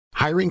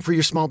Hiring for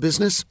your small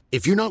business?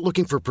 If you're not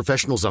looking for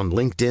professionals on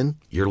LinkedIn,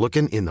 you're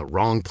looking in the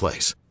wrong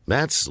place.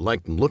 That's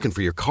like looking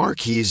for your car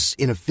keys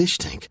in a fish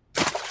tank.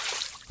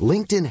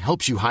 LinkedIn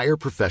helps you hire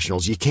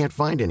professionals you can't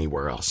find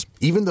anywhere else,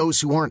 even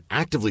those who aren't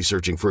actively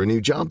searching for a new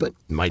job but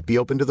might be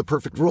open to the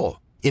perfect role.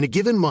 In a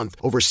given month,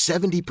 over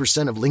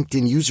 70% of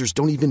LinkedIn users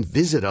don't even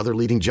visit other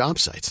leading job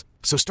sites.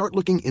 So start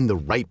looking in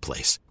the right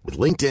place. With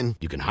LinkedIn,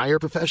 you can hire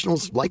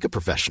professionals like a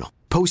professional.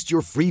 Post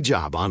your free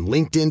job on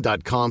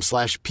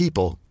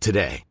linkedin.com/people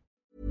today.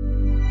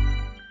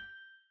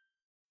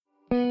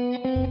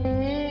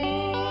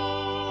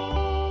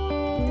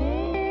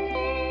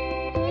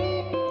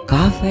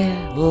 Cafe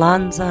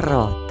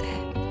Lanzarote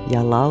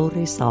ja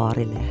Lauri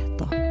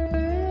Saarilehto.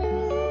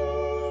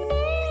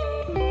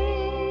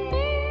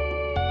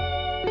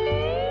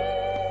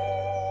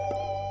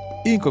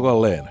 Inko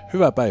Kalleen,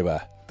 hyvää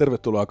päivää.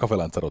 Tervetuloa Cafe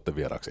Lanzaroten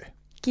vieraksi.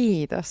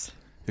 Kiitos.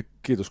 Ja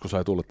kiitos, kun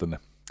sai tulla tänne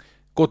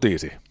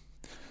kotiisi.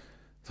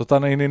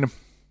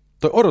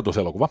 Toi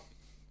odotuselokuva.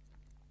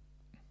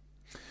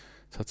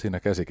 Sä oot siinä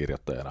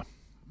käsikirjoittajana.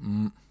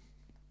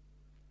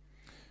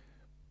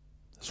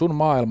 Sun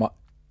maailma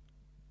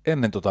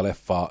ennen tota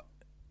leffaa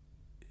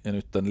ja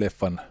nyt tämän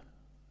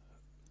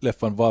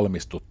leffan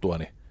valmistuttua,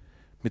 niin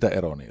mitä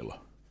ero niillä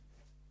on?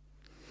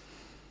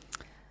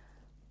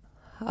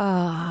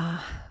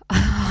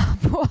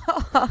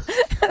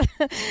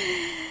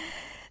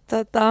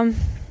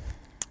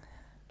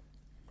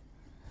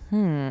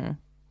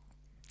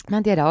 Mä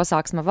en tiedä,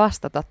 osaako mä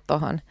vastata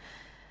tohon.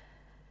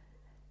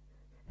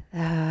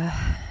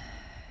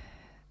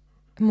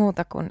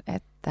 Muuta kuin,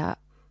 että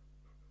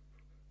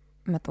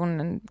mä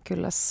tunnen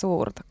kyllä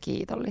suurta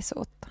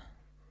kiitollisuutta.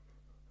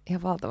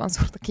 Ihan valtavan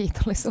suurta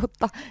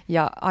kiitollisuutta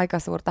ja aika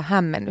suurta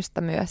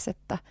hämmennystä myös,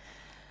 että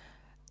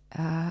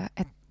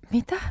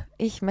mitä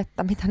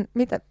ihmettä,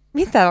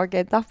 mitä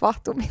oikein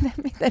tapahtuu,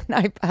 miten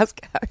näin pääsi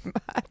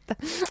käymään.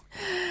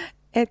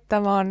 Että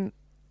mä oon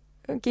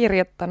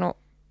kirjoittanut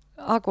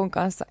Akun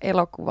kanssa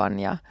elokuvan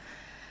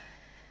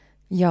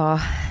ja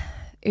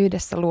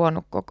yhdessä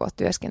luonut koko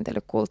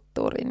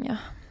työskentelykulttuurin ja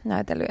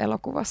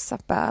näytelyelokuvassa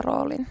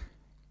pääroolin.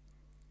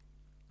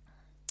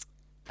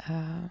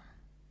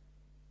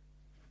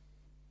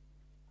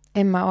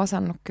 En mä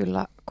osannut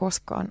kyllä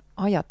koskaan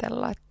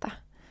ajatella, että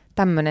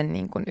tämmöinen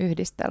niin kuin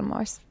yhdistelmä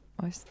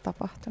olisi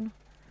tapahtunut.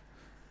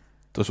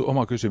 Tuo sun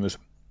oma kysymys,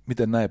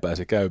 miten näin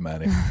pääsi käymään,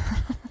 niin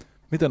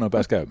miten noin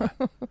pääsi käymään?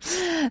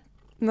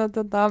 No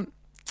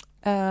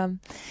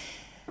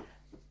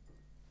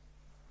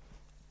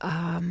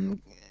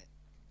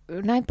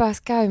näin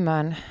pääsi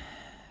käymään,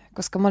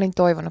 koska mä olin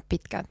toivonut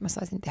pitkään, että mä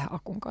saisin tehdä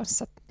Akun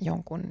kanssa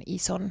jonkun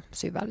ison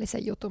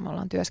syvällisen jutun. Me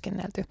ollaan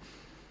työskennelty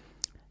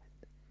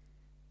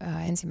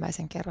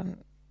ensimmäisen kerran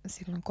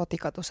silloin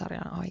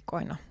Kotikatusarjan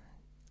aikoina.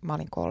 Mä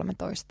olin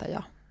 13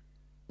 ja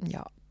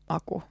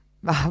Aku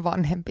vähän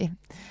vanhempi.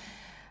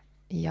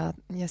 Ja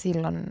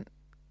silloin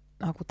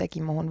Aku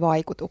teki muhun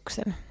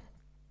vaikutuksen.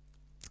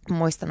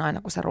 Muistan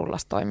aina, kun se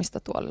rullasi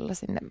toimistotuolilla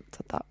sinne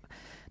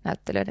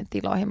näyttelijöiden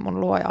tiloihin.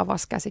 Mun luoja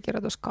avasi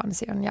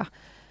käsikirjoituskansion ja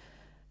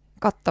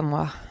katsoi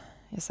mua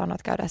ja sanoi,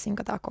 että käydään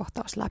sinkä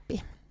kohtaus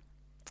läpi.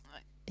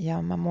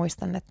 Ja mä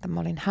muistan, että mä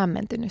olin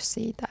hämmentynyt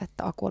siitä,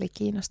 että Aku oli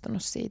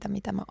kiinnostunut siitä,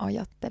 mitä mä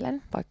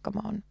ajattelen, vaikka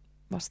mä oon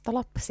vasta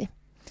lapsi.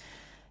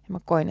 Ja mä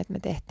koin, että me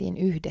tehtiin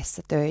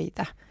yhdessä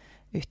töitä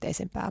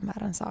yhteisen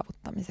päämäärän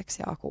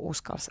saavuttamiseksi ja Aku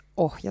uskalsi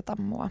ohjata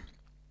mua,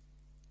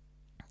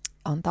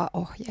 antaa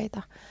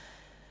ohjeita.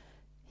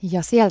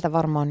 Ja sieltä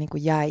varmaan niin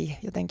kuin jäi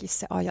jotenkin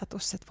se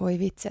ajatus, että voi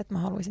vitsi, että mä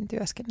haluaisin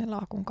työskennellä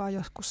Akunkaan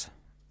joskus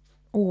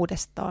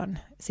uudestaan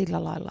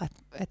sillä lailla,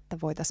 että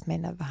voitaisiin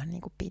mennä vähän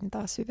niin kuin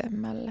pintaa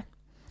syvemmälle.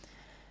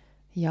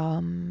 Ja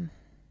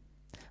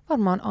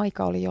varmaan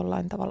aika oli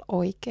jollain tavalla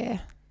oikea.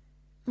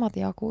 Mä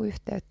otin Akuun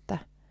yhteyttä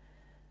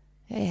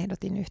ja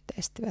ehdotin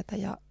yhteistyötä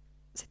ja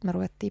sitten me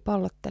ruvettiin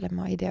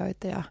pallottelemaan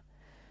ideoita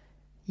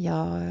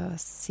ja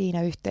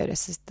siinä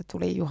yhteydessä sitten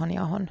tuli Juhani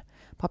Ahon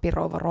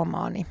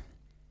Papirouva-romaani.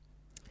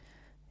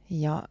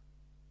 Ja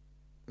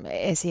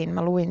esiin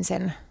mä luin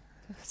sen,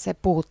 se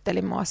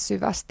puhutteli mua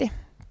syvästi,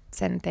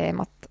 sen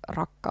teemat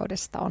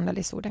rakkaudesta,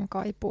 onnellisuuden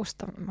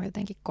kaipuusta. Mä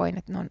jotenkin koin,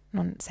 että ne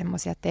on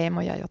semmoisia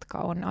teemoja, jotka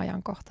on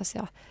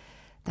ajankohtaisia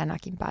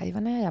tänäkin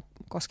päivänä ja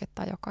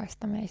koskettaa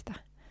jokaista meistä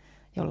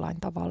jollain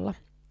tavalla.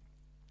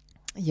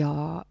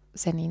 Ja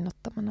sen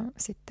innoittamana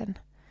sitten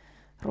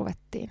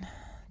ruvettiin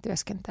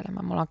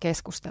työskentelemään. Mulla on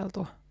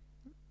keskusteltu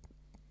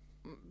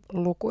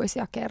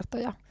lukuisia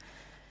kertoja,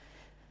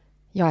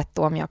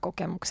 jaettu omia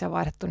kokemuksia,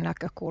 vaihdettu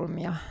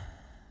näkökulmia,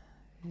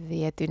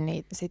 viety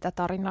sitä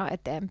tarinaa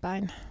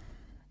eteenpäin.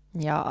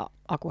 Ja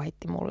Aku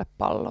heitti mulle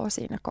palloa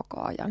siinä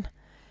koko ajan.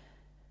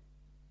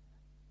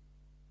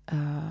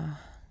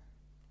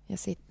 Ja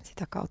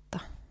sitä kautta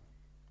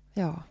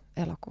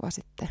elokuva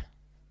sitten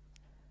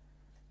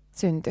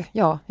syntyi.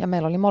 Joo, ja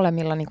meillä oli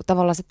molemmilla, niin kuin,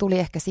 tavallaan se tuli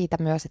ehkä siitä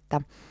myös,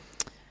 että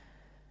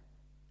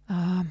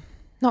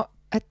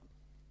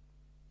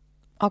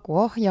Aku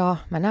ohjaa,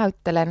 mä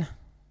näyttelen,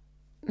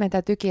 meidän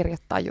täytyy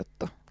kirjoitetaan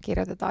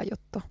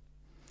juttu.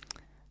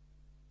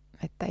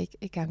 että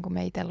ikään kuin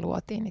me itse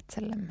luotiin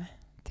itsellemme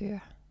työ.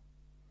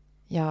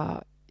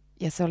 Ja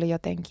se oli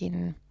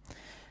jotenkin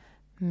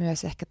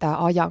myös ehkä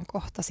tämä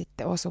ajankohta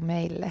sitten osui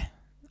meille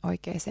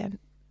oikeaan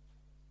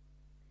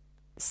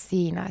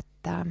siinä,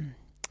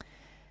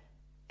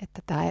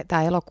 että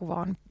tämä elokuva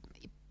on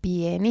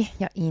pieni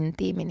ja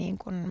intiimi niin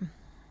kuin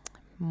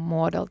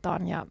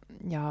muodoltaan ja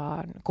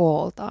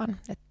kooltaan.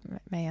 Et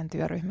meidän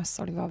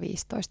työryhmässä oli vain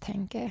 15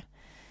 henkeä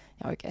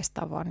ja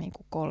oikeastaan vaan niin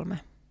kuin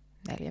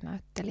 3-4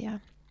 näyttelijää.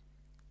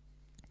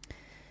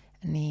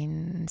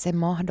 Niin se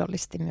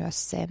mahdollisti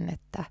myös sen,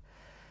 että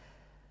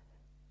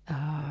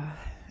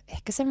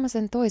ehkä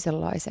semmoisen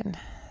toisenlaisen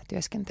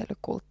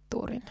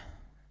työskentelykulttuurin,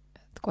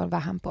 että kun on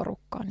vähän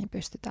porukkaa, niin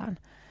pystytään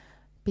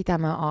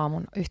pitämään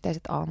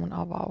yhteiset aamun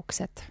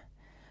avaukset,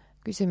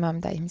 kysymään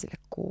mitä ihmisille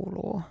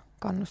kuuluu,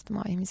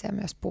 kannustamaan ihmisiä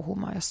myös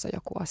puhumaan, jos on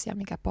joku asia,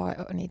 mikä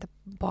niitä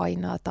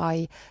painaa,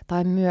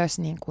 tai myös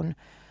niin kuin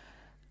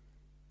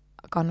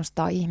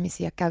kannustaa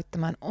ihmisiä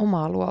käyttämään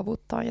omaa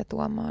luovuuttaan ja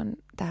tuomaan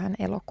tähän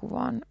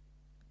elokuvaan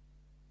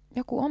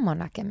joku oma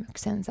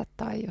näkemyksensä,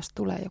 tai jos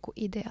tulee joku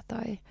idea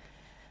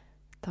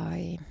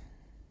tai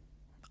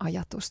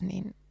ajatus,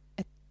 niin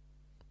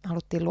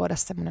haluttiin luoda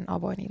semmoinen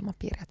avoin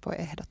ilmapiiri, että voi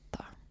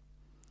ehdottaa.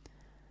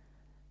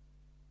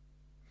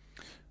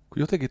 Kun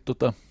jotenkin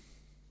tuo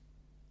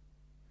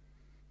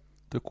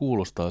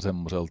kuulostaa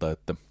semmoiselta,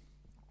 että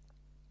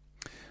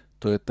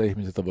että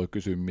ihmisiltä voi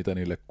kysyä, mitä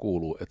niille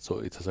kuuluu, että se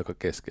on itse asiassa aika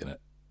keskeinen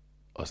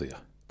asia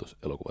tuossa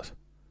elokuvassa.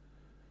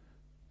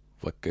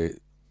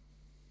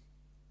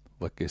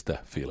 Vaikkei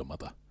sitä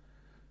filmata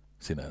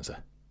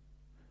sinänsä.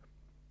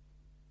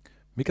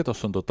 Mikä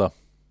tuossa on,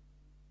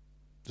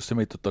 jos se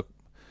mietit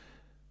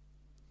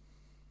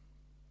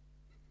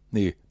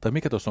niin, tai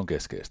mikä tuossa on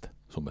keskeistä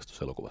sun mielestä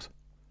tuossa elokuvassa?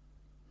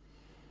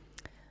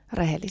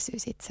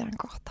 Rehellisyys itseään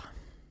kohtaan.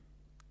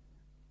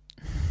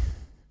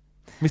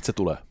 Mistä se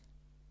tulee?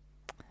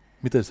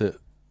 Miten se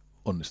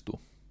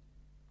onnistuu?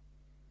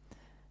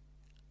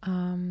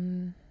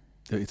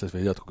 Ja itse asiassa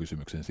vielä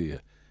jatkokysymyksen siihen.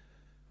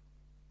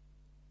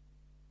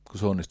 Kun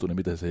se onnistuu, niin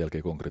miten se sen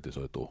jälkeen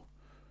konkretisoituu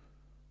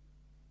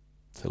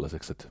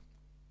sellaiseksi, että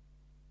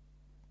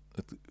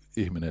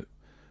ihminen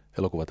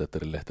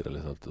elokuvateatterin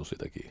lehtereille saa ottaa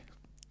sitä kiinni?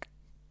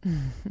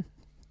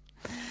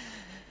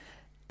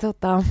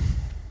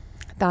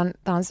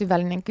 Tämä on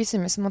syvällinen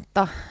kysymys,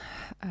 mutta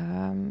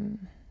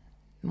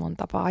mun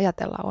tapa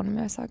ajatella on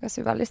myös aika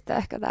syvällistä.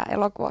 Ehkä tämä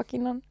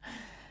elokuvakin on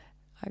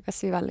aika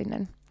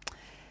syvällinen.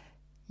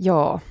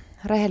 Joo,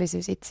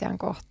 rehellisyys itseään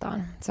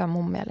kohtaan. Se on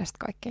mun mielestä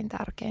kaikkein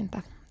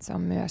tärkeintä. Se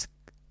on myös,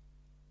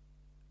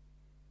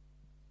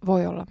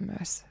 voi olla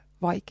myös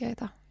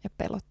vaikeaa ja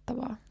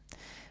pelottavaa.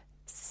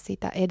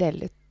 Sitä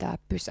edellyttää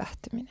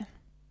pysähtyminen.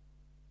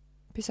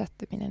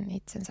 Pysähtyminen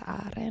itsensä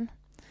ääreen,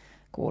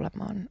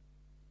 kuulemaan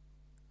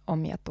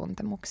omia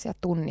tuntemuksia,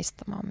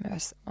 tunnistamaan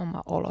myös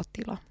oma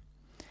olotila.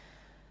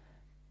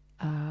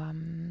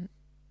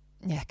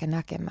 Ja ehkä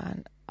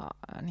näkemään,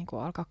 niin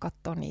kuin alkaa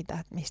katsoa niitä,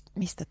 että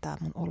mistä tämä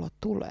mun olo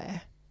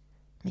tulee,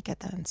 mikä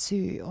tämän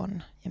syy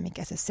on ja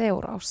mikä se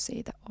seuraus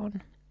siitä on.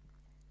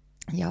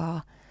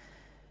 Ja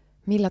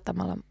millä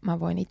tavalla mä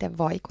voin itse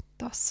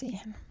vaikuttaa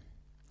siihen.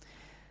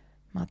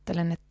 Mä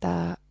ajattelen,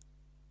 että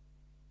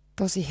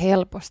tosi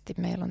helposti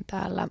meillä on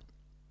täällä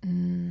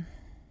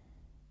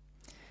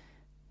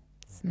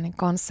semmoinen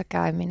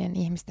kanssakäyminen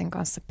ihmisten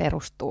kanssa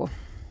perustuu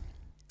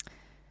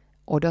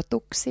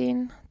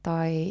odotuksiin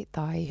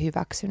tai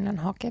hyväksynnän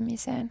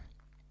hakemiseen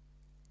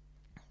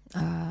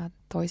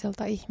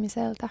toiselta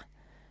ihmiseltä.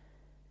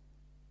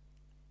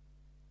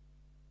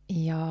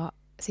 Ja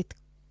sitten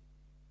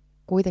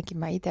kuitenkin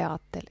mä itse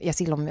ajattelen, ja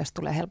silloin myös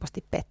tulee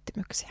helposti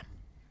pettymyksiä.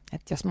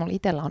 Että jos mulla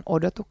itsellä on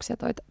odotuksia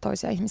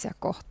toisia ihmisiä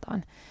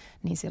kohtaan,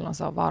 niin silloin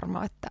se on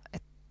varma, että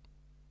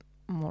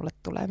mulle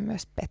tulee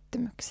myös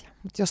pettymyksiä.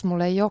 Mutta jos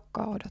mulla ei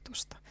olekaan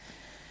odotusta,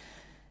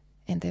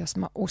 entä jos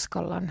mä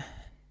uskallan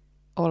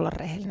olla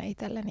rehellinen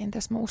itselleni, entä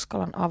jos mä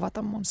uskallan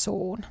avata mun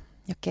suun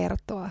ja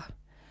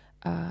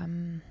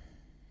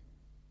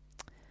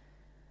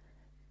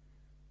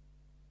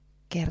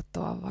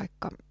kertoa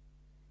vaikka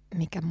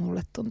mikä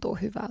mulle tuntuu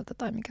hyvältä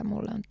tai mikä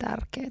mulle on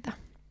tärkeää,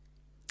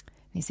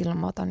 niin silloin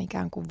mä otan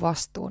ikään kuin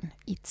vastuun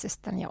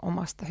itsestäni ja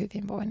omasta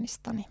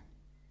hyvinvoinnistani,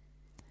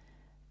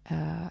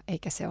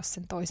 eikä se ole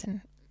sen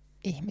toisen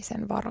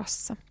ihmisen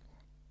varassa.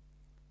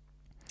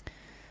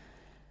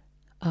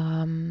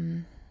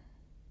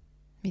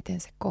 Miten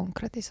se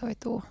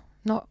konkretisoituu?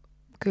 No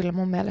kyllä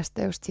mun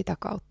mielestä just sitä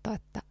kautta,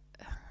 että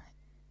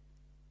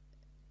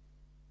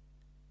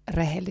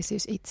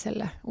rehellisyys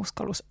itselle,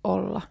 uskallus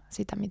olla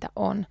sitä mitä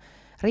on,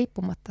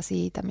 riippumatta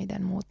siitä,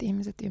 miten muut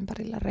ihmiset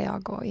ympärillä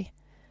reagoi,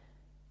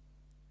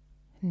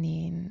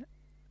 niin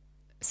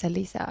se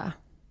lisää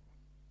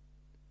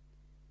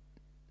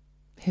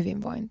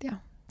hyvinvointia.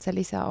 Se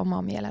lisää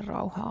omaa mielen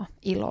rauhaa,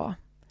 iloa,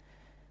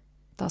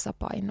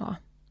 tasapainoa.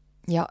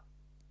 Ja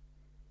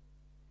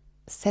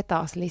se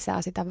taas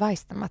lisää sitä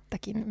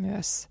väistämättäkin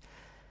myös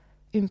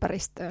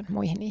ympäristöön,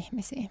 muihin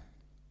ihmisiin.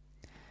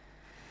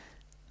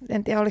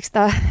 En tiedä, oliko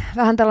tämä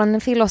vähän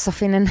tällainen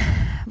filosofinen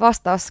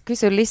vastaus.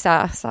 Kysy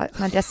lisää.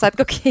 Mä en tiedä,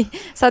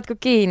 saatko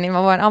kiinni.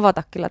 Mä voin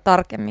avata kyllä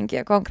tarkemminkin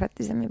ja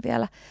konkreettisemmin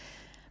vielä.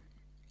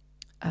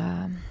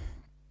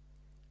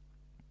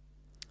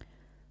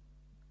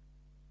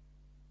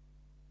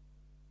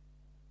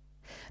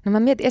 No mä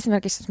mietin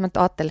esimerkiksi, jos mä nyt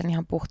ajattelen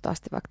ihan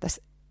puhtaasti, vaikka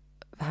tässä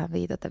vähän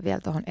viitata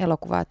vielä tuohon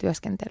elokuva- ja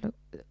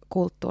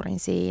työskentelykulttuuriin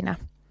siinä.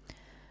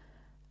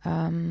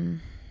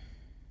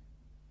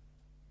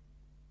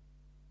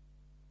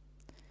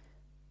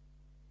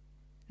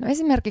 No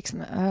esimerkiksi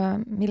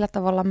millä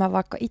tavalla mä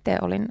vaikka itse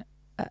olin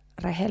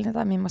rehellinen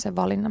tai millaisen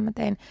valinnan mä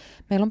tein.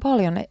 Meillä on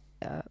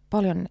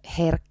paljon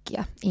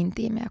herkkiä,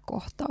 intiimejä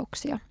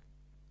kohtauksia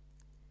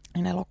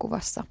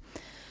elokuvassa.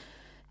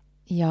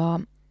 Ja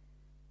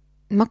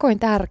mä koin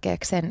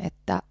tärkeäksi sen,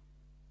 että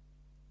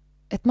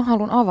mä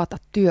haluan avata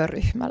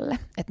työryhmälle,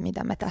 että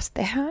mitä me tässä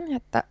tehdään,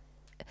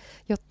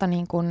 jotta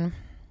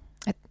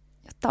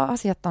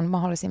asiat on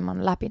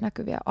mahdollisimman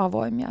läpinäkyviä ja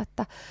avoimia.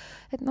 Että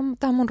no,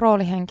 tämä on mun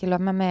roolihenkilö,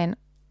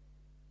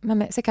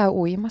 se käy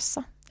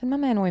uimassa. Että mä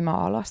menen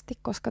uimaan alasti,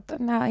 koska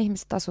nämä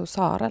ihmiset asuu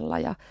saarella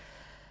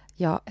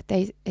ja että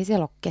ei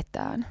siellä ole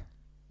ketään.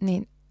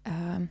 Niin,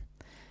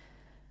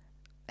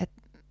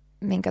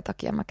 minkä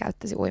takia mä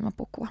käyttäisin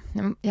uimapukua.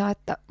 Ja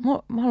että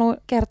mä haluan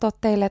kertoa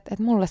teille, että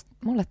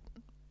mulle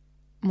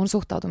mun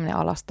suhtautuminen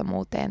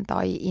alastomuuteen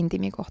tai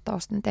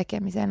intiimikohtausten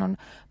tekemiseen on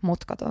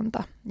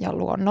mutkatonta ja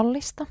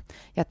luonnollista.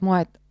 Ja että mua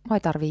ei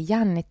tarvii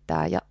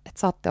jännittää ja että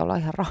saatte olla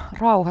ihan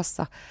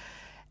rauhassa.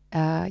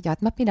 Ja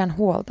että mä pidän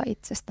huolta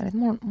itsestäni,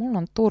 että mulla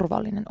on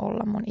turvallinen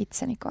olla mun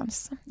itseni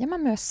kanssa. Ja mä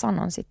myös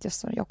sanon sit,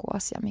 jos on joku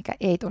asia, mikä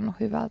ei tunnu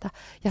hyvältä.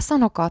 Ja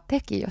sanokaa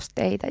teki, jos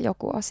teitä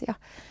joku asia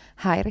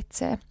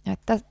häiritsee. Ja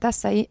että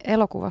tässä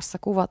elokuvassa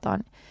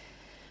kuvataan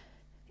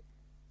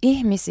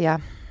ihmisiä,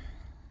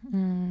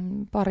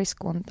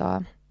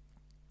 pariskuntaa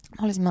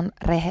mahdollisimman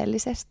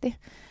rehellisesti.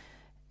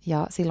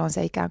 Ja silloin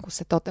se ikään kuin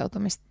se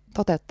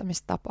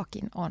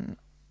toteuttamistapakin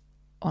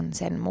on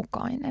sen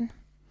mukainen.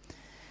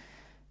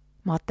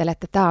 Mä ajattelen,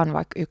 että tämä on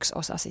vaikka yksi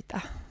osa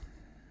sitä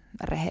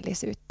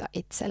rehellisyyttä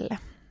itselle.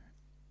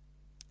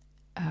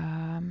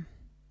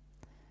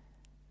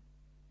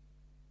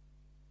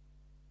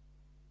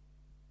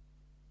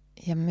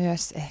 Ja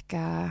myös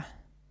ehkä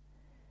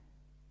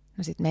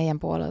no sit meidän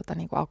puolelta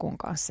niin kuin Akun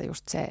kanssa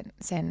just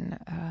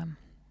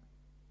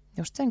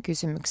sen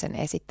kysymyksen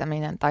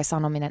esittäminen tai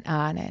sanominen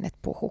ääneen, että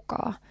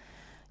puhukaa,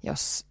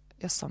 jos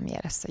on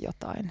mielessä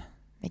jotain,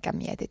 mikä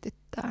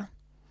mietityttää.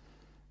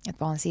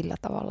 Että vaan sillä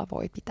tavalla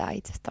voi pitää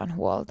itsestään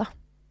huolta,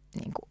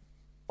 niin kuin,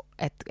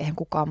 että eihän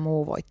kukaan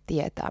muu voi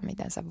tietää,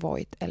 miten sä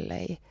voit,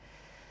 ellei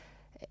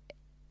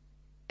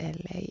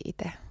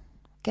itse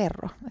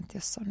kerro, että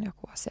jos on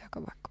joku asia, joka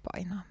vaikka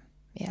painaa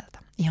mieltä.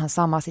 Ihan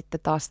sama sitten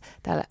taas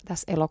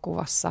tässä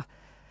elokuvassa,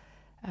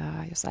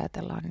 jos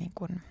ajatellaan niin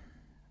kuin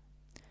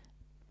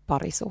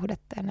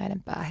parisuhdetta ja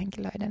näiden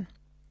päähenkilöiden,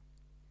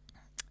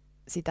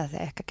 sitä se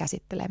ehkä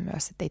käsittelee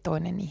myös, että ei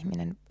toinen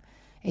ihminen,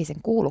 ei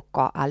sen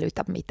kuulukaan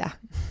älytä,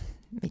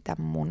 mitä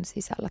mun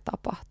sisällä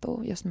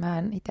tapahtuu, jos mä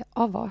en itse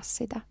avaa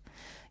sitä.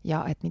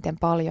 Ja että miten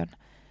paljon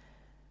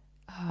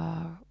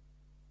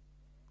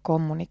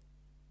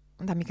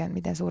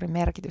miten suuri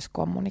merkitys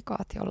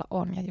kommunikaatiolla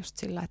on. Ja just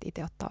sillä, että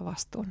itse ottaa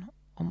vastuun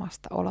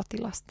omasta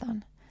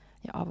olotilastaan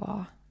ja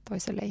avaa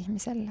toiselle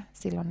ihmiselle.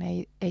 Silloin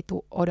ei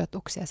tule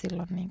odotuksia,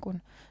 silloin niin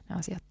kun nämä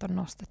asiat on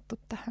nostettu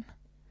tähän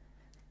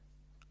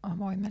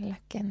avoimelle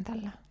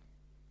kentällä.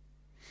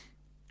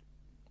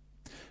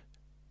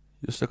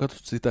 Jos sä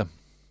katsot sitä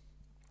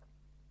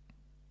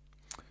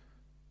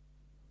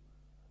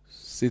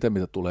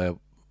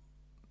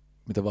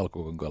mitä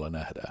valkokankaalla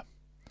nähdään,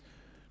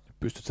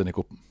 pystyt sä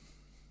niinku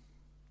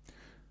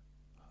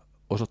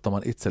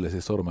osoittamaan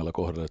itsellesi sormella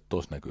kohdalle, että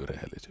tuossa näkyy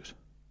rehellisyys?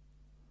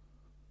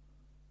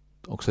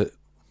 Onko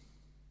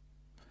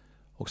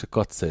se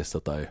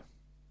katseessa tai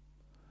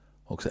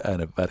onko se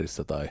äänen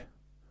värissä tai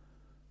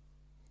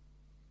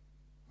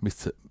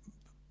mistä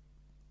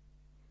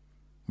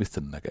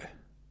se näkee?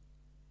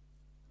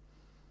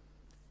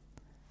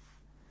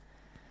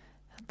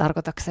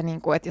 Tarkoitatko se,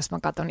 niin kuin, että jos mä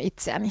katson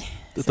itseäni?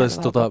 Tai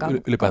siis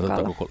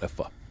ylipäätään koko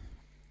leffa.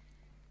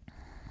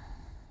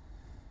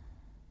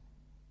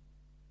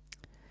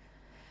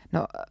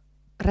 No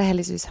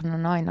rehellisyyshän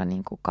on aina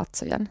niin kuin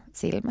katsojan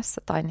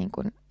silmässä tai niin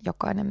kuin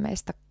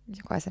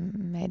jokaisen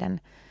meidän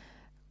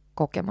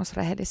kokemus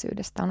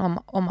rehellisyydestä on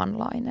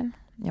omanlainen.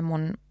 Ja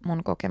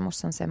mun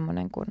kokemus on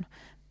semmoinen,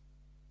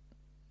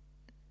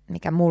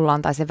 mikä mulla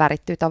on, tai se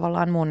värittyy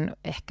tavallaan mun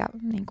ehkä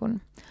niin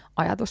kuin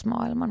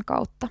ajatusmaailman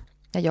kautta.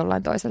 Ja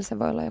jollain toisella se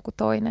voi olla joku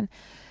toinen.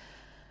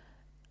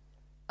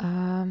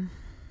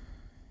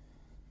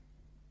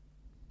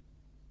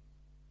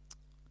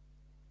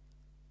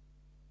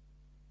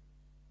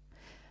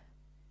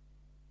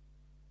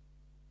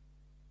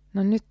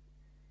 No nyt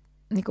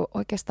niin kuin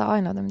oikeastaan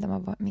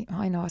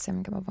ainoa asia,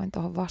 minkä mä voin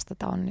tuohon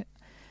vastata, on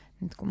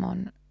nyt kun mä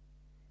oon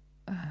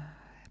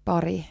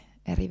pari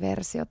eri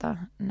versiota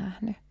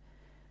nähnyt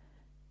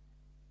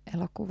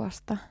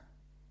elokuvasta,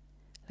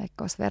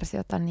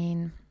 leikkausversiota,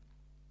 niin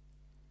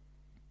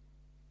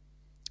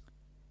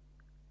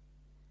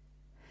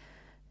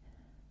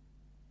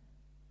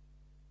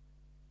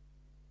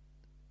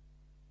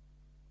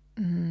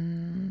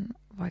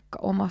vaikka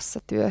omassa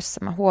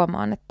työssä mä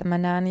huomaan, että mä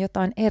näen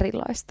jotain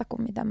erilaista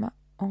kuin mitä mä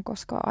oon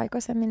koskaan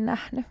aikaisemmin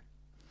nähnyt.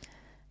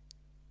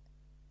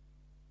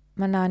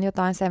 Mä näen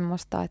jotain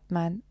semmoista, että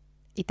mä en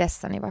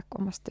itsessäni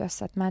vaikka omassa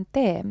työssä, että mä en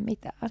tee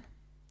mitään.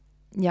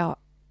 Ja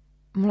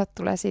mulle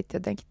tulee siitä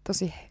jotenkin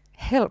tosi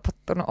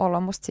helpottunut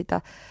olo.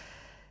 Musta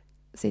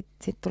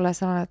sit tulee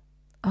sellainen, että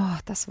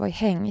tässä voi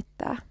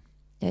hengittää.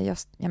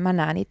 Ja mä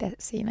näen itse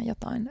siinä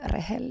jotain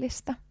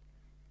rehellistä.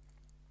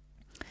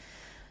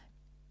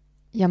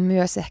 Ja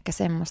myös ehkä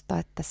semmoista,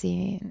 että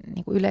siinä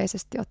niin kuin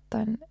yleisesti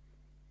ottaen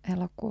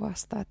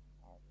elokuvasta,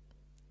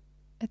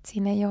 että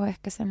siinä ei ole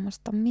ehkä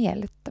semmoista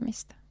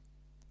miellyttämistä.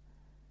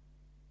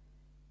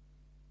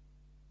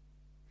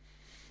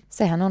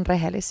 Sehän on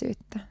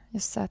rehellisyyttä,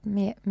 jos sä et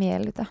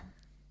miellytä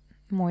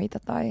muita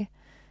tai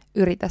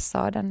yritä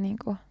saada, niin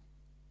kuin,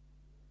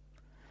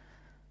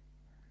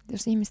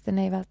 jos ihmisten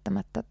ei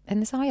välttämättä, en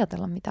ne saa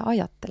ajatella mitä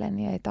ajattelee,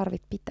 niin ei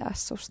tarvitse pitää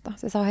susta.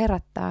 Se saa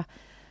herättää,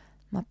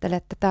 mä ajattelen,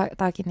 että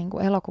tämäkin niin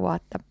kuin elokuva,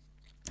 että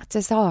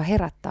se saa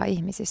herättää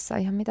ihmisissä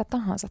ihan mitä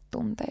tahansa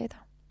tunteita.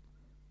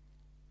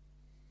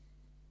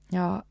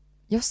 Ja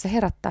jos se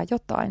herättää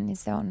jotain, niin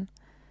se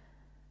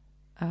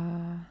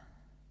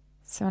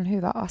on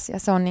hyvä asia.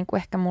 Se on niin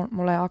kuin ehkä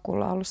mulle ja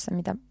Akulla ollut se,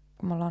 mitä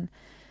kun me ollaan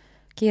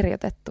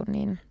kirjoitettu,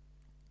 niin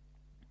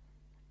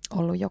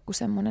ollut joku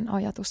semmoinen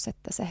ajatus,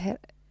 että se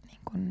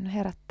niin kuin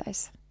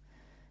herättäisi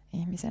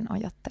ihmisen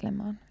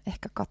ajattelemaan,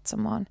 ehkä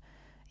katsomaan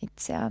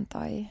itseään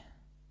tai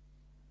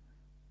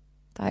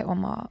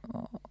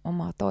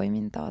omaa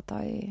toimintaa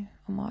tai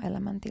omaa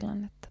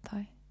elämäntilannetta.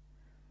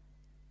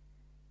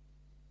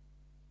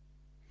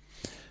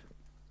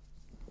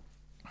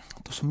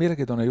 Tuossa on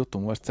mielenkiintoinen juttu,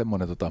 mun mielestä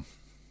semmoinen,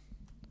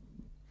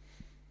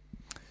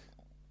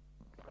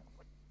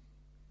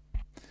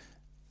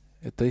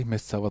 että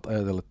ihmiset saavat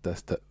ajatella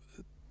tästä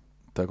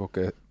tai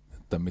kokea,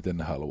 että miten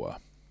ne haluaa.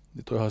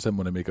 Niin toi on ihan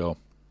semmoinen, mikä on,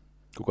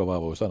 kuka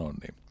vaan voi sanoa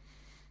niin.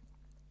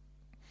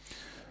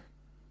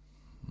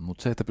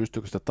 Mutta se, että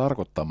pystyykö sitä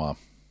tarkoittamaan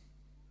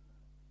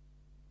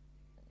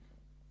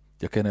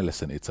ja kenelle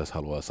sen itse asiassa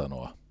haluaa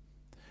sanoa.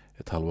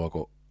 Että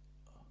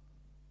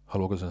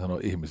haluaako sen sanoa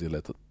ihmisille,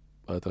 että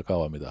ajatelkaa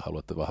vaan mitä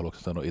haluatte, vai haluaako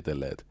sen sanoa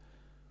itselleen, että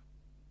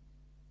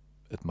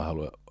mä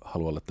haluan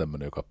olla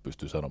tämmöinen, joka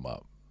pystyy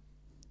sanomaan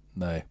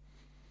näin.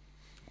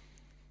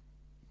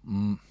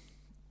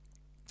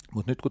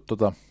 Mutta nyt kun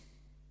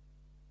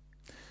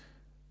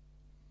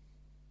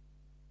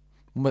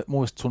mun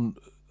mielestä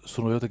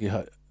sun on jotenkin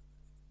ihan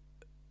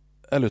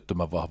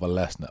älyttömän vahva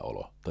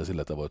läsnäolo, tai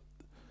sillä tavoin,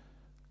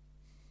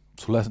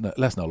 sun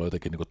läsnäolo on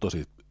jotenkin niinku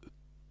tosi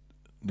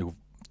niinku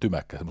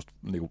tymäkkä, semmoista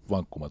niinku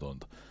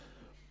vankkumatonta.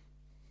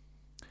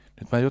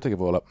 Nyt mä en jotenkin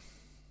voi olla,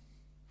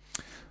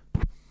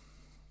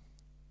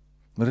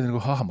 mä yritän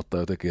niinku hahmottaa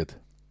jotenkin, että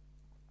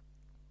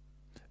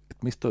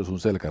mistä toi sun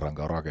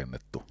selkäranka on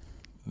rakennettu.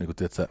 Niinku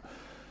tiedätkö,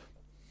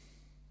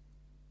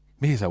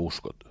 mihin sä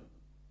uskot?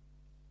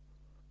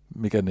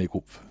 Mikä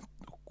niinku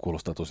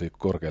kuulostaa tosi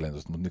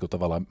korkealentoista, mutta niinku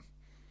tavallaan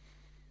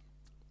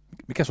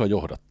mikä sua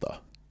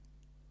johdattaa?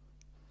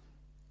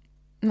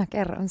 Mä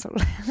kerron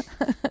sulle.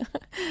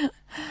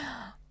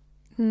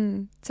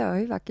 Se on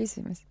hyvä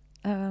kysymys.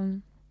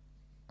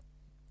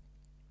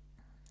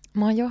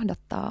 Mua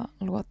johdattaa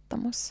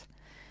luottamus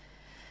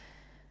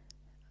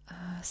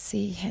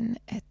siihen,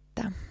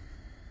 että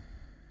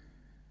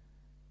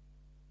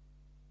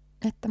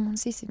mun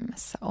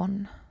sisimmässä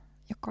on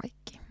jo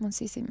kaikki. Mun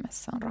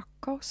sisimmässä on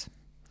rakkaus.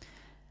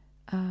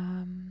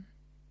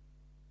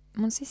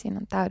 Mun sisin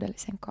on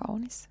täydellisen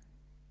kaunis.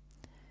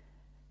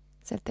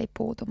 Sieltä ei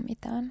puutu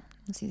mitään.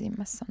 Mun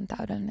sisimmässä on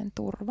täydellinen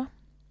turva.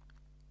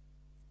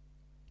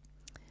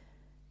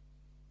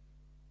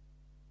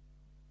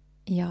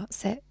 Ja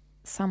se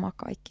sama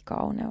kaikki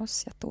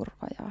kauneus ja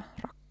turva ja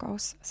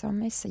rakkaus, se on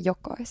meissä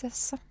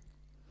jokaisessa.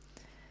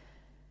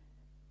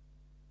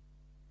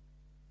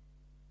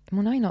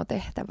 Mun ainoa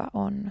tehtävä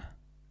on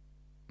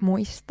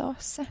muistaa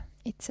se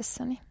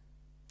itsessäni.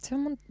 Se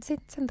on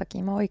sen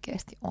takia mä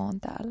oikeasti oon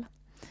täällä.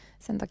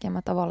 Sen takia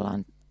mä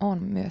tavallaan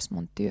oon myös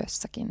mun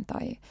työssäkin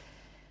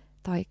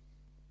tai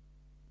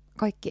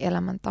kaikki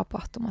elämän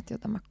tapahtumat,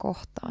 joita mä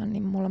kohtaan,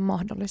 niin mulla on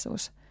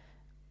mahdollisuus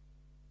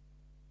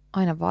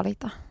aina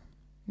valita,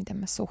 miten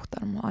mä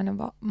suhtaudun. Mulla on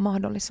aina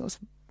mahdollisuus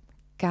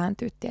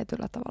kääntyä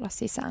tietyllä tavalla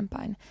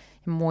sisäänpäin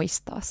ja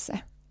muistaa se,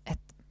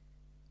 että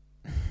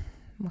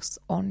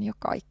musta on jo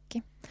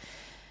kaikki.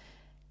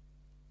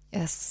 Ja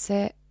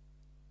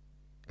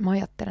mä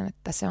ajattelen,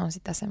 että se on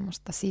sitä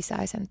semmoista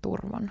sisäisen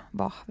turvan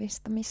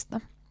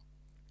vahvistamista.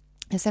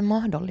 Ja se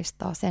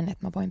mahdollistaa sen,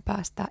 että mä voin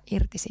päästää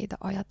irti siitä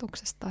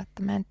ajatuksesta,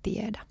 että mä en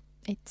tiedä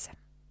itse.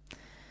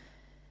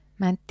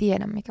 Mä en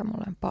tiedä, mikä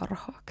mulle on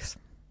parhaaksi.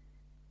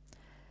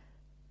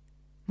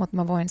 Mutta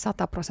mä voin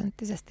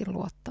 100%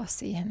 luottaa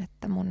siihen,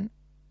 että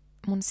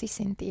mun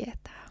sisin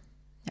tietää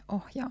ja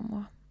ohjaa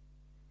mua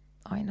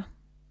aina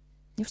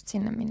just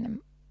sinne, minne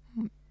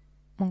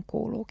mun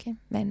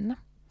kuuluukin mennä.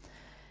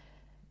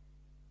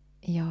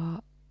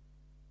 Ja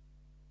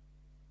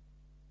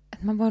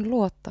että mä voin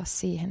luottaa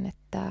siihen,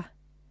 että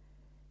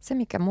se,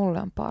 mikä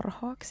mulle on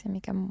parhaaksi ja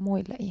mikä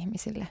muille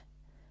ihmisille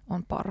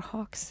on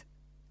parhaaksi,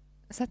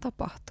 se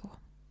tapahtuu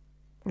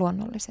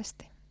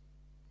luonnollisesti,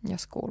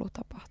 jos kuuluu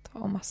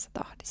tapahtua omassa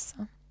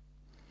tahdissaan.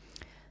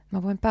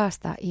 Mä voin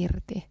päästää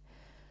irti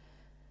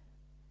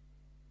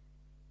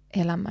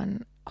elämän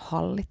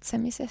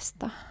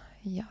hallitsemisesta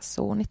ja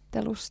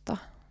suunnittelusta,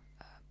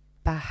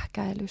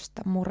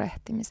 pähkäilystä,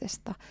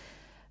 murehtimisesta,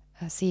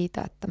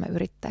 siitä, että mä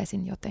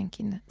yrittäisin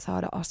jotenkin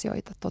saada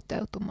asioita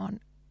toteutumaan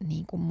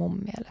niin kuin mun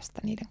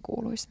mielestä niiden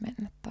kuuluisi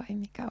mennä tai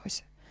mikä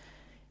olisi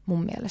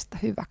mun mielestä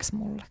hyväksi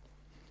mulle.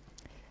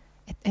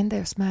 Et entä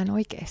jos mä en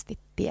oikeasti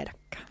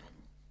tiedäkään?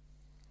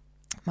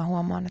 Mä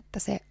huomaan, että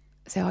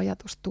se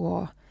ajatus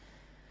tuo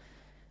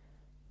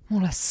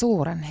mulle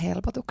suuren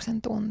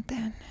helpotuksen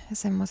tunteen ja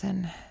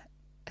semmoisen,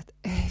 että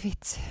ei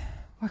vitsi,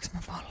 voiko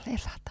mä vaan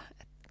levätä?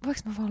 Voiko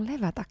mä vaan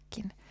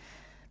levätäkin?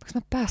 Voiko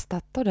mä päästää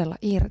todella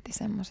irti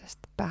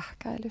semmoisesta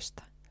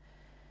pähkäilystä?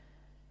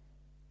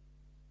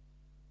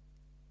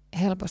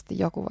 Helposti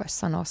joku voisi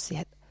sanoa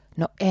siihen, että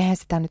no eihän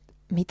sitä nyt,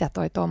 mitä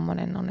toi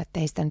tommonen on, että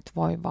ei sitä nyt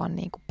voi vaan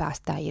niin kuin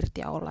päästää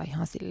irti ja olla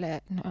ihan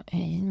silleen, no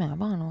ei, mä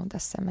vaan oon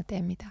tässä ja mä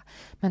teen mitään.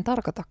 Mä en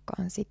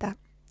tarkoitakaan sitä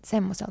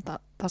semmoiselta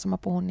tasolla, mä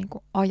puhun niin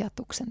kuin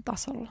ajatuksen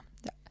tasolla.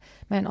 Ja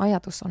meidän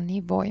ajatus on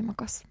niin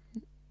voimakas.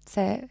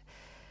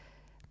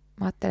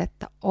 Mä ajattelen,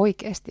 että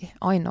oikeasti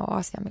ainoa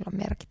asia, millä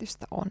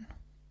merkitystä on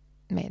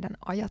meidän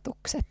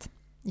ajatukset.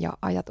 Ja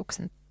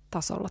ajatuksen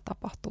tasolla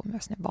tapahtuu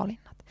myös ne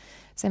valinnat.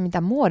 Se,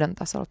 mitä muodon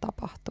tasolla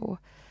tapahtuu,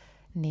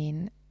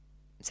 niin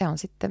se on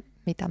sitten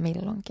mitä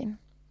milloinkin.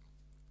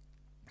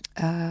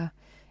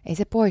 Ei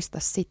se poista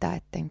sitä,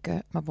 ettenkö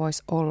mä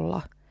vois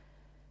olla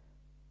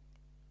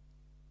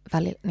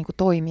niin kuin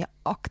toimia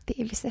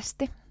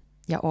aktiivisesti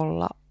ja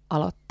olla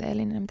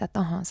aloitteellinen mitä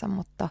tahansa,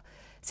 mutta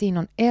siinä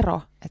on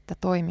ero, että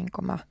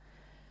toiminko mä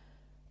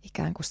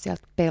ikään kuin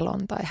sieltä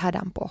pelon tai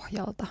hädän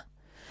pohjalta.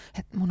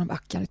 Että mun on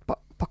äkkiä nyt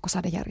pakko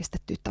saada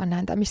järjestettyä tai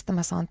näin, tai mistä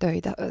mä saan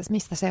töitä,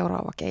 mistä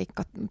seuraava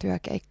keikka,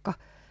 työkeikka.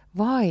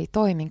 Vai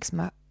toiminko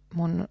mä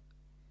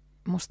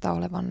musta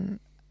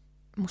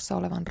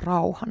olevan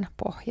rauhan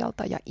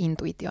pohjalta ja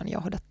intuition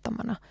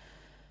johdattamana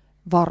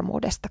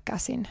varmuudesta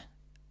käsin.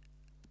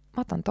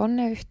 Mä otan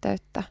tonne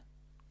yhteyttä,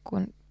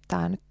 kun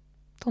tää nyt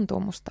tuntuu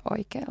musta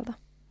oikealta. Mä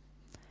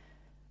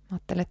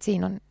ajattelen, että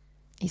siinä on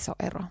iso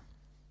ero.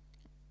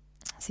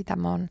 Sitä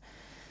mä oon...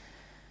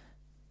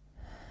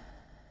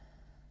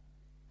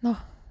 No,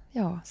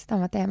 joo, sitä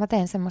mä teen. Mä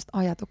teen semmoista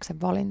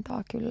ajatuksen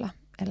valintaa kyllä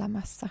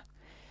elämässä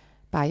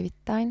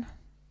päivittäin.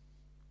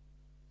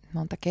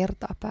 Monta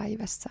kertaa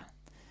päivässä.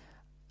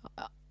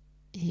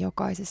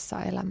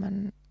 Jokaisessa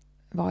elämän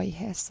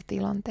vaiheessa,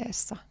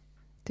 tilanteessa,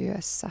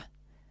 työssä.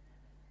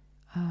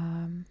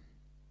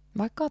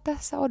 Vaikka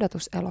tässä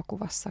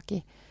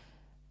odotuselokuvassakin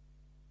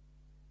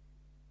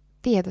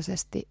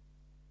tietoisesti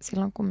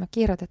silloin, kun me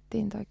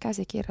kirjoitettiin toi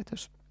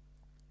käsikirjoitus,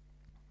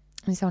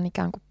 niin se on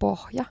ikään kuin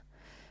pohja.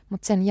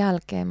 Mutta sen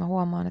jälkeen mä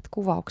huomaan, että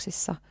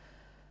kuvauksissa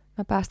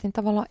mä päästin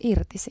tavallaan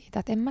irti siitä,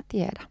 että en mä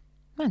tiedä.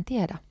 Mä en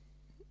tiedä,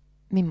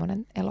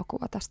 millainen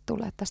elokuva tästä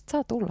tulee. Tästä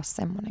saa tulla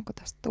semmoinen, kun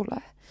tästä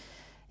tulee.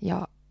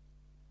 Ja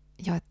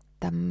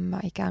että mä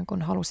ikään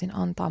kuin halusin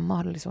antaa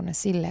mahdollisuuden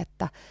sille,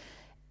 että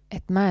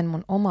mä en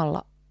mun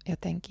omalla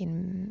jotenkin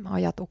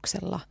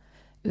ajatuksella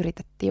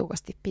yritä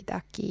tiukasti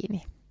pitää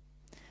kiinni,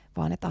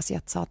 vaan että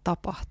asiat saa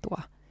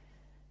tapahtua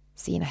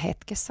siinä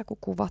hetkessä, kun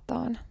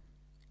kuvataan.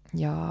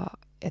 Ja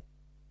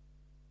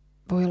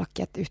voi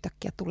ollakin, että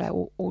yhtäkkiä tulee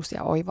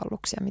uusia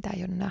oivalluksia, mitä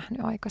ei ole nähnyt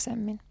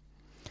aikaisemmin.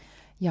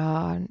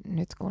 Ja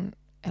nyt kun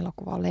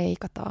elokuvaa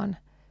leikataan,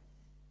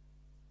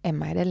 en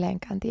mä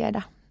edelleenkään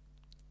tiedä,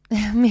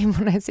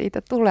 millainen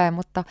siitä tulee,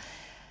 mutta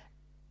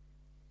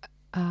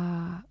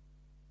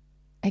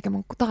eikä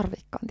mun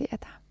tarvikaan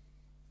tietää.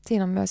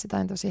 Siinä on myös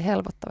jotain tosi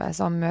helpottavaa ja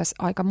se on myös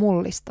aika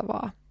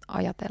mullistavaa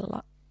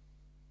ajatella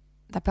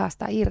tai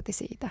päästää irti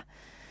siitä,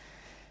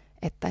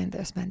 että entä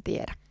jos mä en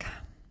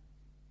tiedäkään.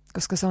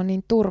 Koska se on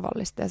niin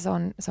turvallista ja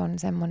se on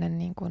semmoinen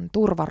niin kuin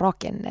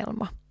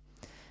turvarakennelma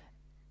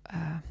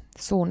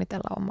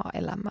suunnitella omaa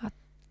elämää,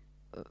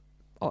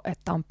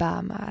 että on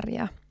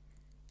päämääriä.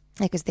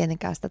 Eikä se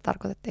tietenkään sitä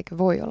tarkoita, että eikö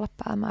voi olla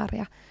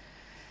päämääriä.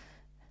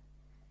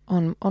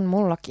 On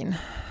mullakin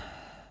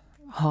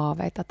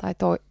haaveita tai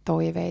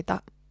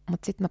toiveita,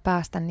 mutta sitten mä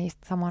päästän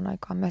niistä samaan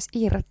aikaan myös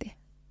irti,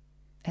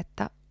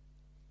 että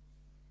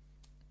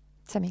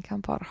se mikä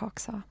on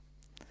parhaaksi saa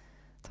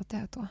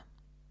toteutua.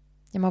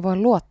 Ja mä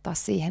voin luottaa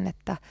siihen,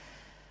 että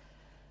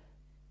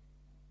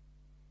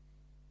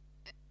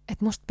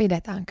musta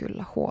pidetään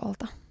kyllä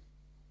huolta.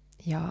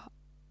 Ja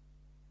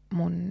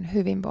mun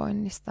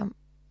hyvinvoinnista,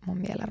 mun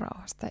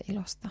mielenrauhasta ja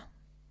ilosta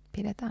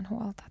pidetään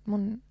huolta. Että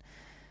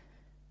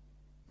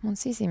mun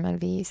sisimmän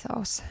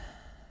viisaus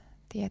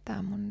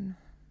tietää mun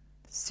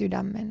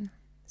sydämen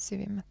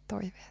syvimmät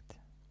toiveet.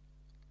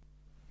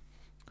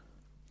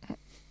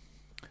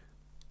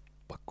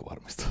 Pakko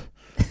varmistaa.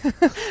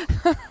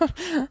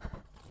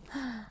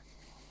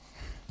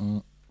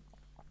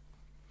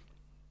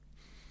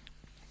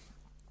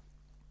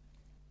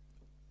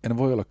 En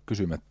voi olla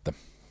kysymättä,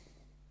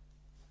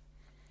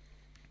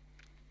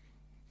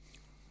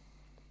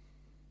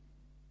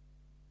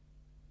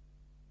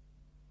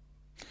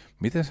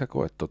 Miten sä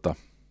koet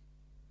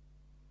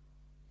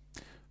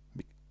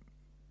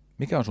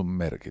mikä on sun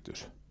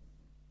merkitys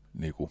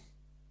niin kuin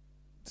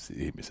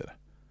ihmisenä?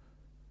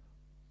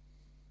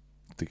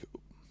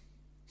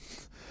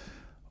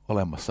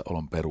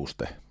 Olemassaolon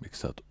peruste,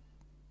 miksi sä oot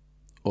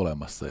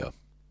olemassa ja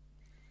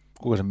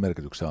kuka sen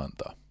merkityksen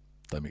antaa?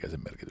 Tai mikä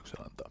sen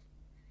merkityksen antaa?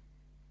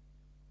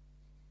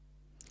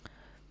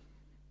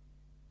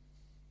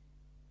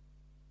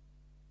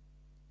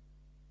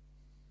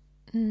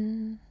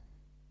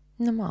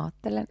 No mä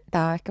ajattelen,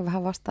 tää ehkä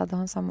vähän vastaa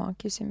tuohon samaan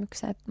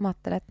kysymykseen, että mä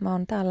ajattelen, että mä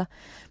oon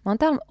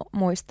täällä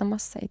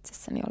muistamassa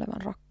itsessäni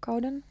olevan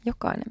rakkauden.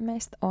 Jokainen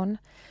meistä on.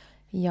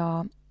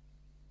 Ja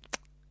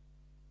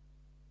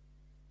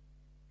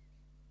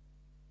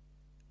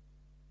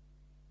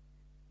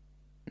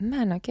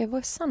mä en oikein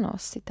voi sanoa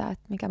sitä,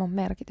 että mikä mun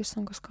merkitys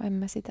on, koska en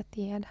mä sitä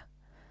tiedä.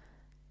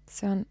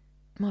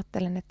 Mä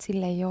ajattelen, että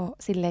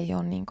sille ei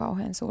ole niin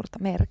kauhean suurta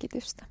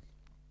merkitystä.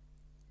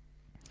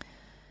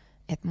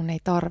 Että mun ei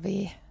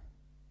tarvii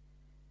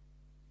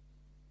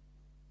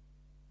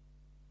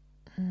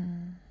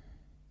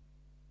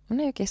mun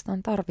ei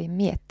oikeastaan tarvii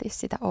miettiä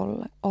sitä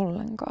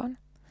ollenkaan.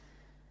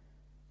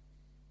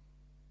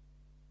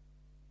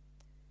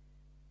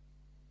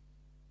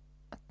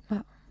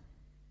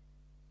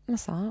 Mä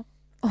saan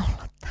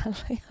olla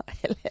täällä ihan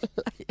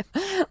elellä ja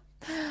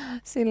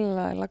sillä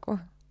lailla, kun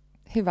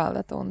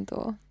hyvältä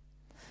tuntuu.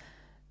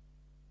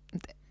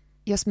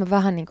 Jos mä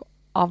vähän niin kuin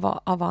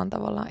avaan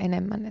tavallaan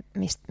enemmän, että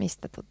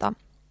mistä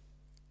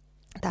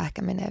tämä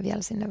ehkä menee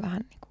vielä sinne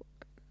vähän niin kuin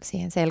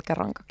siihen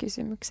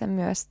selkärankakysymykseen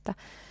myös, että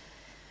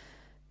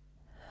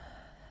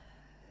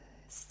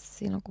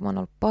silloin kun mä oon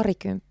ollut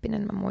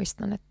parikymppinen, mä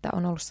muistan, että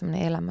on ollut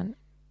sellainen elämän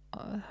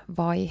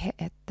vaihe,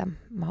 että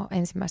mä oon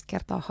ensimmäistä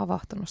kertaa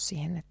havahtunut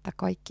siihen, että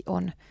kaikki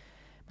on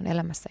mun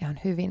elämässä ihan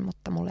hyvin,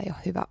 mutta mulla ei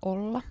ole hyvä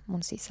olla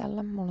mun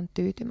sisällä. Mulla on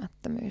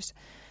tyytymättömyys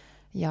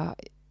ja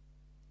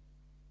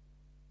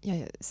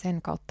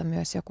sen kautta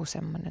myös joku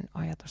semmoinen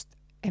ajatus, että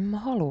en mä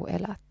halua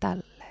elää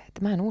tälleen.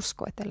 Että mä en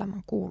usko, että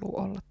elämän kuuluu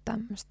olla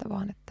tämmöistä,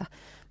 vaan että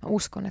mä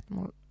uskon, että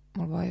mulla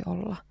voi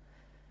olla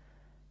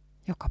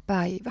joka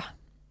päivä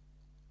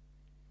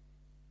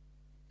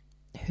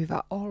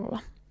hyvä olla.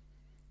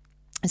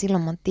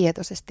 Silloin mä oon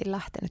tietoisesti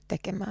lähtenyt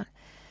tekemään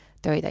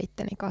töitä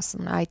itteni kanssa.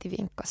 Mun äiti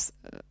vinkkasi,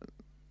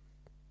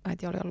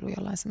 äiti oli ollut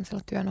jollain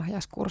semmoisella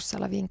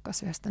työnohjauskurssilla,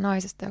 vinkkasi yhdestä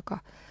naisesta, joka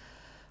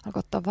alkoi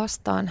ottaa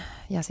vastaan.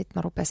 Ja sitten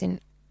mä rupesin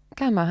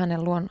käymään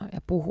hänen luonaan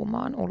ja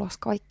puhumaan ulos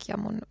kaikkia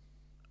mun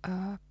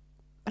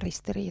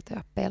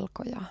ristiriitoja,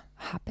 pelkoja,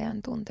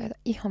 häpeän tunteita,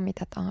 ihan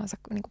mitä tahansa,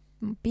 niin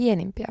kuin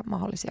pienimpiä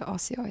mahdollisia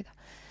asioita.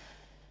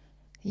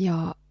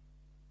 Ja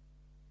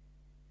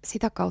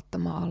sitä kautta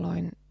mä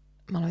aloin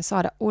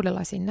saada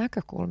uudenlaisia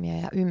näkökulmia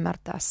ja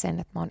ymmärtää sen,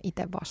 että mä oon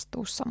itse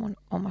vastuussa mun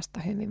omasta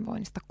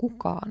hyvinvoinnista.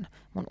 Kukaan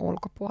mun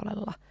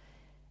ulkopuolella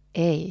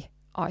ei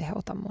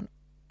aiheuta mun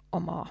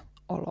omaa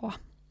oloa.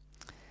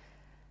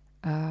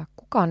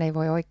 Kukaan ei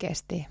voi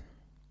oikeasti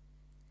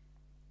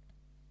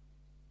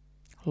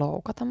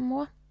loukata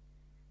mua.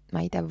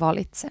 Mä itse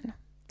valitsen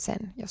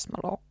sen, jos mä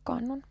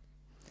loukkaannun.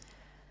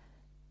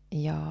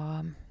 Ja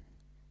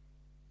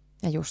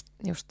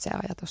just se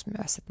ajatus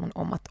myös, että mun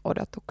omat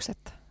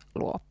odotukset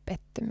luo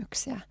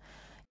pettymyksiä.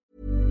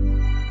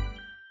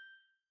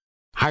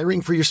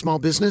 Hiring for your small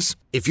business?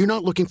 If you're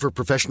not looking for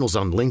professionals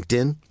on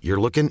LinkedIn,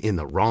 you're looking in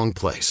the wrong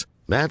place.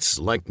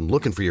 That's like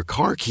looking for your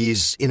car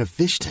keys in a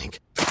fish tank.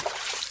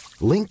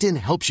 LinkedIn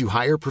helps you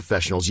hire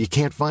professionals you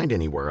can't find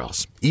anywhere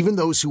else, even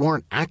those who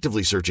aren't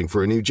actively searching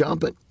for a new job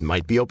but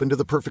might be open to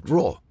the perfect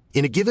role.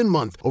 In a given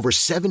month, over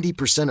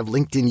 70% of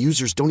LinkedIn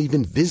users don't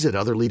even visit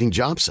other leading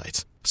job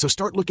sites. So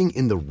start looking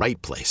in the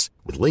right place.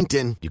 With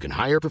LinkedIn, you can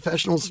hire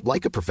professionals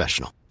like a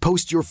professional.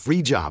 Post your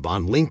free job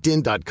on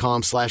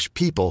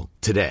linkedin.com/people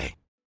today.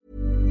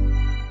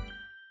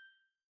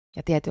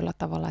 Ja tietyllä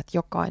tavalla, että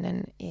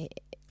jokainen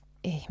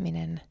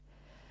ihminen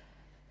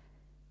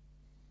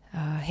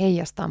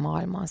heijastaa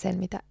maailmaan sen,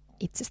 mitä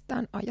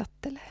itsestään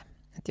ajattelee.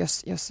 Että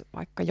jos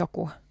vaikka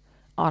joku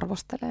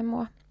arvostelee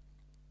mua,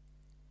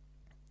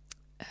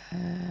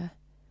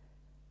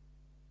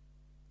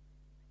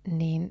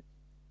 niin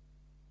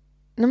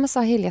no mä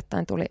saan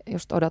hiljattain tuli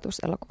just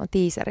odotuselokuvan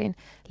teaseriin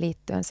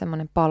liittyen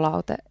semmoinen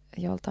palaute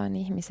joltain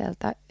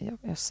ihmiseltä,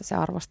 jossa se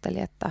arvosteli,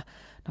 että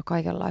no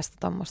kaikenlaista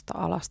tuommoista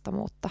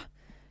alastomuutta,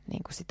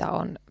 niin kuin sitä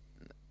on,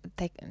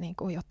 niin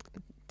kuin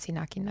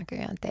sinäkin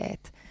näköjään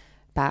teet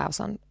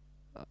pääosan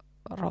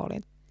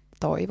roolin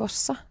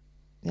Toivossa.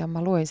 Ja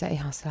mä luin sen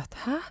ihan sillä, että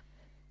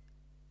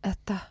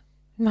että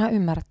mä en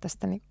ymmärrä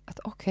tästä, niin,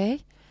 että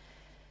okei.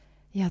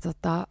 Ja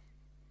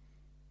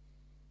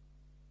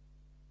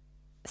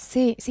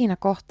siinä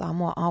kohtaa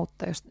mua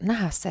auttoi just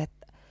nähdä se,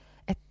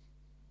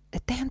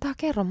 että eihän tää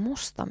kerro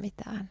musta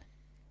mitään.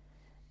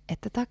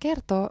 Että tää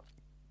kertoo,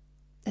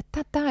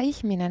 että tää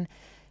ihminen,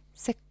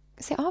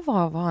 se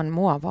avaa vaan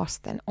mua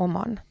vasten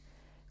oman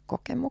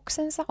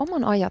kokemuksensa,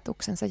 oman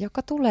ajatuksensa,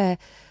 joka tulee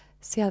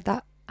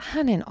sieltä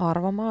hänen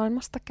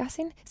arvomaailmasta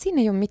käsin.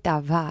 Siinä ei ole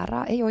mitään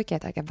väärää, ei oikeaa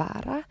eikä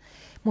väärää,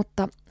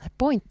 mutta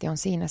pointti on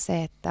siinä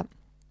se, että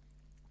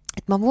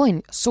että mä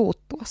voin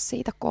suuttua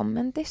siitä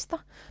kommentista,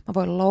 mä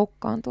voin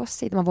loukkaantua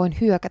siitä, mä voin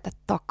hyökätä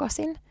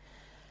takaisin.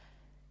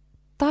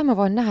 Tai mä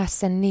voin nähdä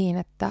sen niin,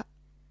 että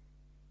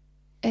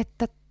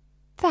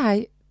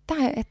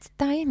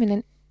tämä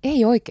ihminen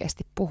ei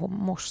oikeasti puhu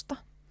musta.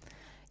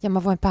 Ja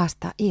mä voin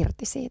päästää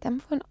irti siitä.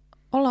 Mä voin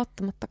olla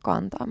ottamatta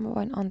kantaa, mä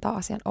voin antaa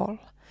asian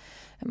olla.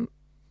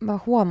 Mä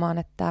huomaan,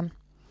 että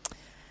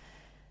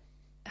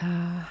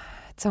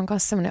se on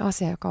myös sellainen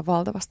asia, joka on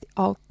valtavasti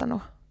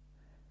auttanut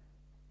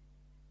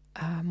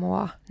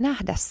mua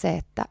nähdä se,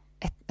 että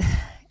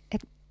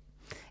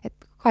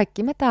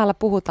kaikki me täällä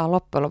puhutaan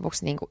loppujen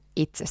lopuksi niin kuin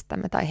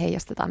itsestämme tai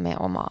heijastetaan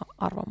meidän omaa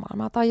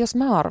arvomaailmaa. Tai jos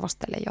mä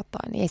arvostelen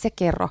jotain, niin ei se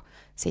kerro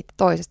siitä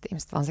toisesta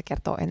ihmisestä, vaan se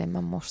kertoo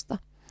enemmän musta.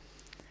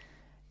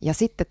 Ja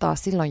sitten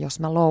taas silloin, jos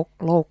mä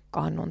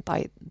loukkaannun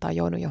tai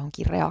joudun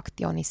johonkin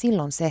reaktioon, niin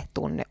silloin se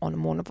tunne on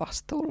mun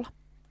vastuulla.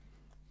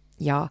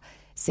 Ja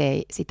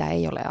sitä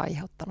ei ole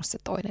aiheuttanut se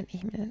toinen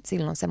ihminen.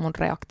 Silloin se mun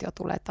reaktio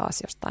tulee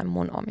taas jostain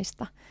mun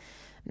omista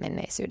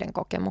menneisyyden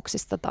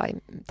kokemuksista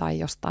tai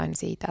jostain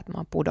siitä, että mä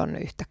oon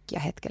pudonnut yhtäkkiä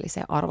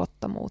hetkelliseen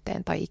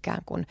arvottomuuteen tai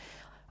ikään kuin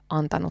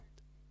antanut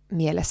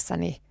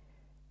mielessäni,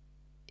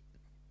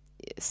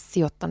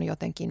 sijoittanut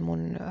jotenkin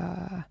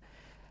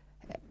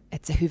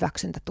että se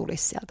hyväksyntä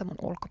tulisi sieltä mun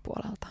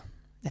ulkopuolelta.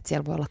 Että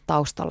siellä voi olla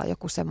taustalla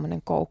joku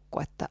semmoinen koukku,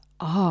 että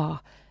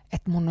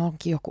että mun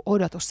onkin joku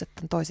odotus,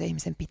 että toisen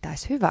ihmisen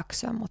pitäisi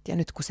hyväksyä mut. Ja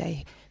nyt kun se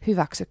ei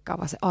hyväksykään,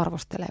 vaan se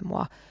arvostelee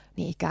mua,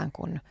 niin ikään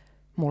kuin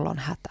mulla on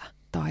hätä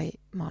tai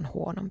mä oon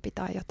huonompi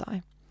tai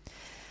jotain.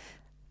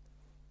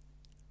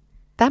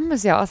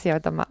 Tämmöisiä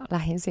asioita mä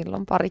lähdin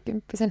silloin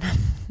parikymppisenä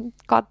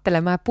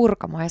katselemaan ja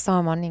purkamaan ja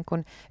saamaan niin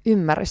kuin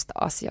ymmärrystä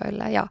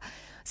asioille. Ja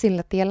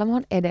sillä tiellä mä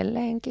oon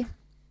edelleenkin.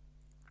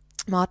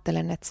 Mä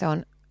ajattelen, että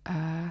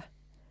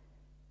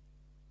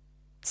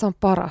se on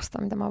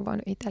parasta, mitä mä oon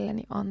voinut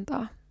itselleni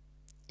antaa.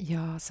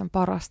 Ja se on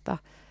parasta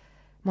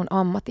mun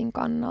ammatin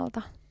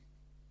kannalta.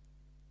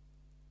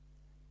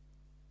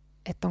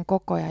 Että on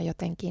koko ajan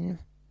jotenkin,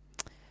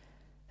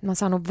 mä oon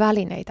saanut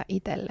välineitä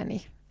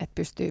itselleni, että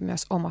pystyy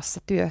myös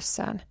omassa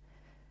työssään,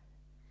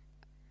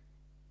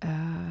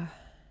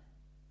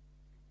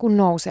 kun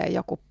nousee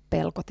joku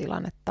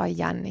pelkotilanne tai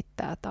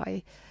jännittää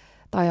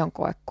tai on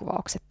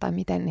koekuvaukset tai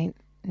miten,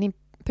 niin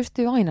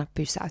pystyy aina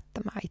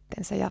pysäyttämään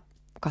itsensä ja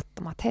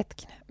katsomaan, että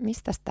hetkinen,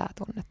 mistä tämä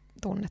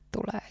tunne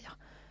tulee ja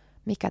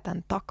mikä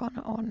tämän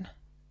takana on.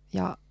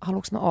 Ja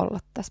haluanko mä olla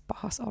tässä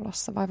pahassa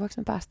olossa vai voiko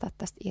mä päästä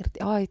tästä irti?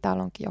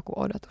 Täällä onkin joku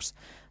odotus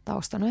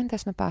tausta. No entä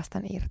jos mä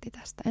päästän irti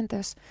tästä? Entä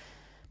jos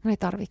mun ei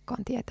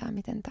tarvikaan tietää,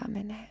 miten tämä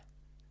menee?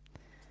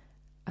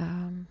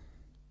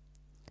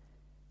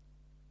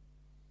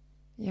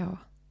 Joo,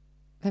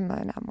 en mä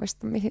enää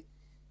muista,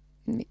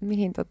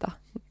 mihin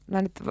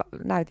mä nyt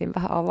näytin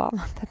vähän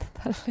avaamaan tätä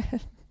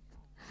tälleen.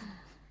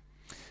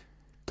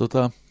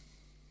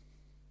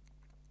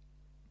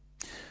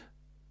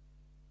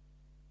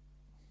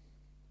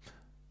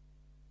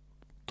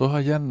 Tuohan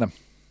on jännä.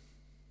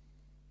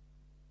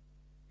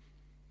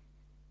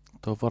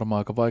 Tuo on varmaan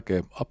aika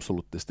vaikea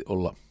absoluuttisesti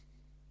olla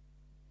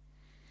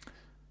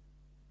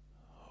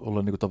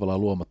niin kuin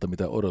tavallaan luomatta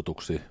mitään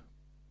odotuksia.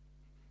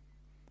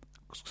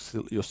 Koska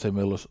jos ei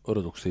meillä olisi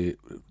odotuksia,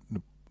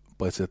 niin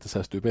paitsi että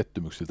säästyy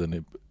pettymyksiltä,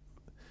 niin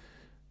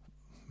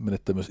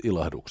menettää myös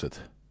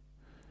ilahdukset.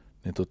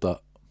 Niin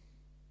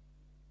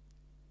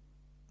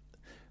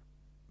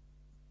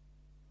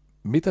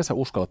mitä sä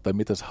uskallat tai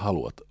mitä sä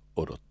haluat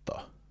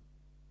odottaa?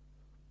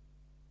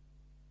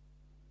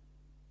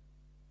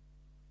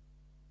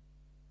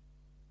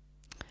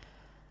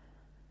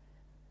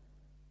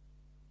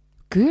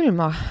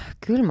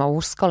 Kyllä mä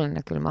uskallan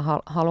ja kyllä mä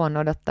haluan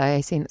odottaa.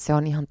 Se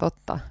on ihan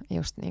totta,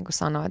 just niin kuin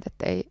sanoit,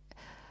 että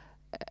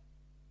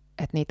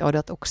niitä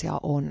odotuksia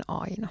on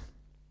aina.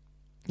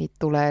 Niitä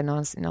tulee,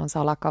 ne on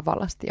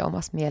salakavalasti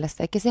omassa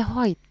mielessä, eikä se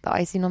haittaa,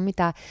 ei siinä ole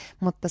mitään,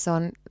 mutta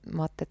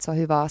mä ajattelin, että se on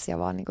hyvä asia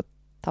vaan niin kuin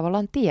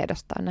tavallaan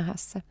tiedostaa ja nähdä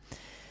se.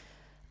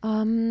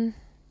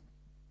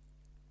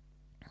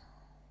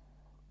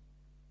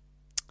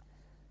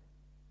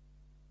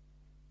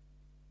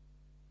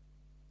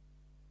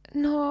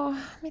 No,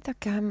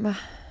 mitäkään mä...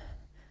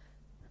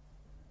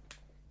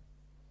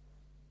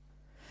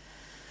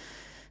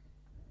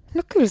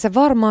 No kyllä se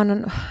varmaan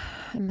on,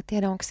 en mä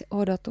tiedä onko se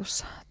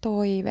odotus,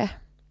 toive.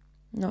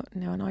 No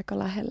ne on aika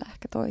lähellä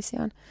ehkä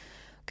toisiaan.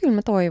 Kyllä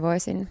mä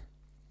toivoisin,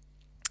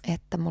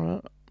 että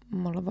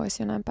mulla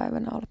voisi jonain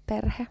päivänä olla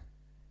perhe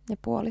ja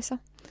puoliso.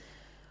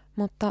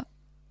 Mutta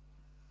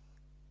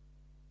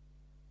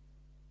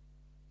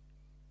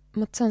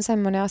se on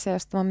semmoinen asia,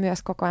 josta mä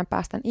myös koko ajan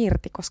päästän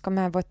irti, koska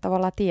mä en voi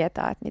tavallaan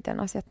tietää, että miten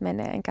asiat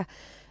menee,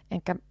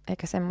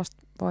 eikä semmoista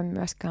voi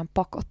myöskään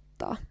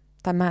pakottaa.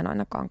 Tai mä en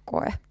ainakaan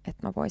koe,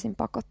 että mä voisin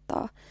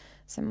pakottaa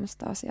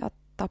semmoista asiaa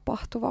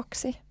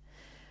tapahtuvaksi,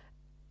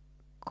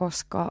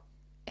 koska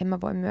en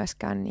mä voi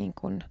myöskään niin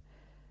kuin,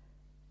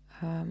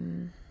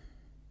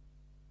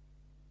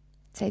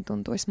 se ei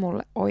tuntuisi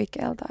mulle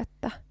oikealta,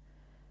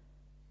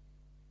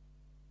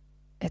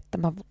 että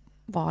mä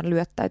vaan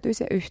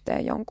lyöttäytyisin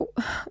yhteen jonkun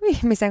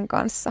ihmisen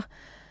kanssa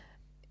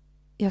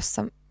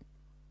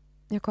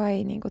joka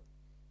ei niin kuin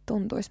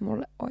tuntuisi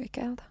mulle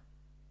oikealta.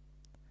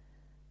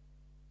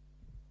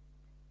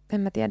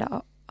 En mä tiedä,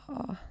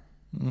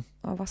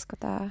 avasko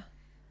tää.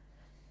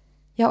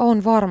 Ja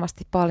on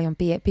varmasti paljon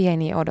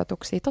pieniä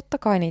odotuksia. Totta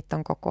kai niitä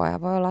on koko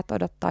ajan. Voi olla, että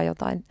odottaa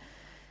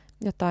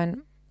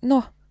jotain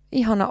no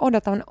ihana,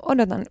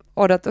 odotan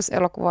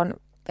odotuselokuvan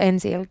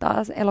ensi-iltaa,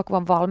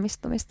 elokuvan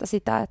valmistumista,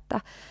 sitä,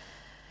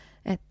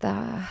 että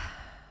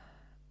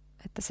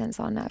sen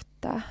saa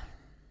näyttää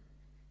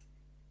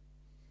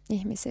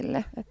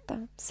ihmisille, että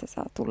se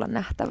saa tulla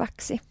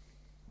nähtäväksi.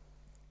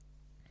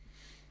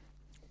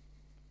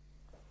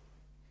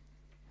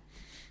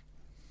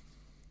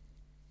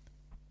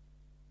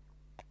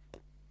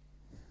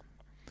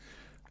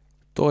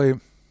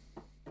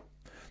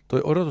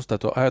 Toi odotus tai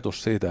tuo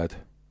ajatus siitä, että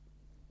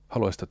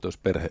haluaisit, että olisi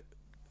perhe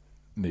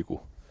niin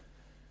kuin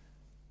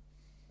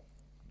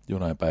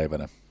jonain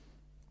päivänä.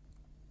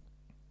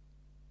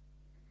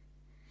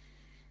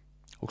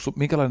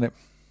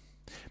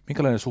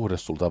 Minkälainen suhde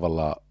sulla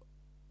tavallaan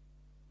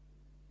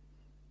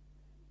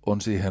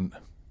on siihen,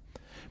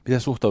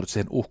 miten suhtaudut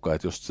siihen uhkaan,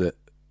 että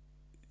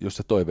jos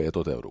se toive ei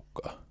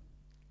toteudukaan?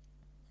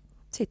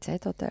 Sitten se ei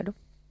toteudu.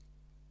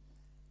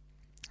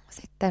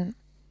 Sitten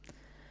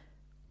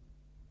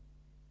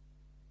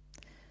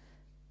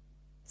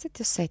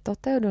jos se ei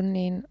toteudu,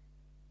 niin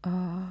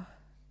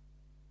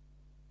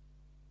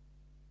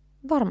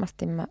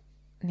varmasti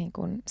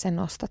se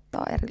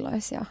nostattaa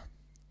erilaisia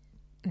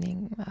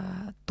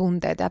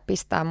tunteita ja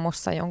pistää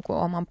mussa jonkun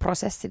oman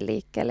prosessin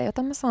liikkeelle,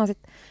 jota mä saan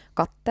sitten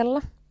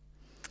katsella.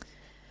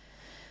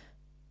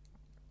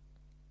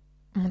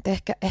 Mutta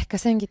ehkä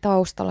senkin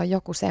taustalla on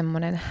joku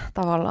semmoinen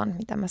tavallaan,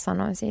 mitä mä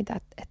sanoin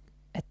siitä,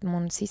 että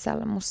mun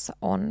sisällä mussa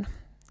on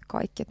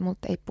kaikki, että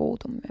multa ei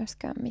puutu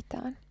myöskään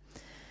mitään.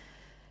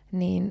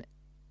 Niin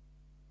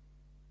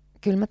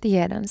kyllä mä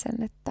tiedän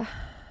sen, että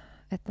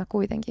mä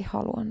kuitenkin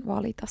haluan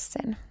valita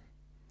sen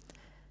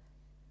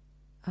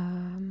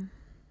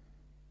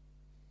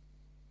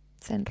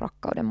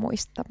rakkauden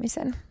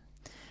muistamisen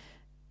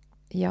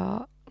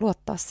ja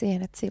luottaa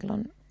siihen, että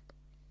silloin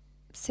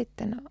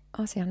sitten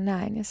asian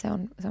näin ja se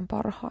on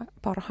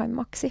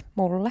parhaimmaksi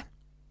mulle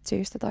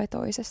syystä tai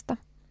toisesta.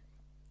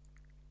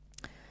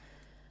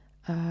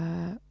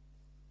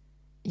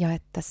 Ja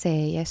että se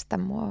ei estä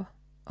mua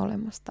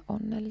olemasta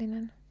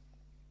onnellinen.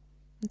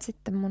 Mutta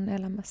sitten mun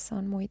elämässä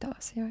on muita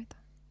asioita.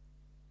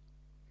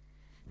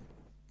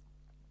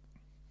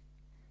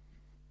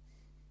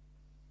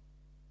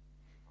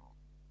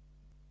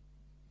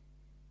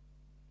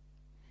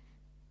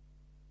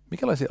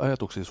 Mikälaisia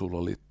ajatuksia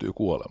sulla liittyy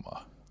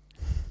kuolemaan?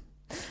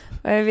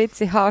 Ei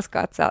vitsi,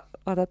 hauskaa, että sä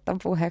otat tämän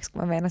puheeksi,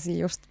 kun mä meinasin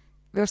just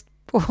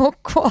puhua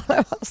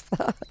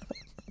kuolemasta.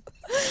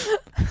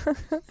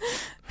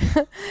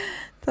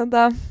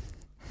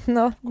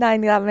 No,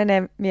 näin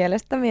menee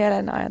mielestä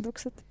mieleen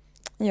ajatukset.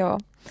 Joo,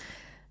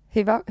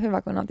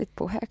 hyvä kun otit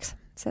puheeksi.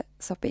 Se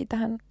sopii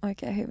tähän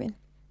oikein hyvin.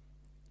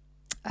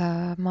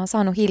 Mä oon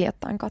saanut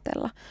hiljattain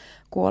katsella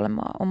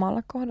kuolemaa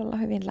omalla kohdalla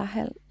hyvin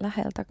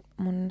läheltä.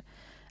 Mun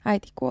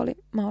äiti kuoli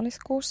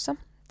maaliskuussa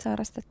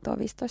sairastettua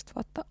 15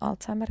 vuotta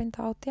Alzheimerin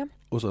tautia.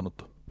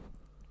 Osannut.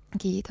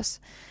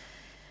 Kiitos.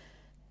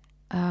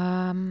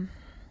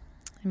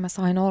 Mä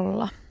sain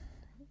olla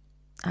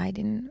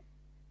äidin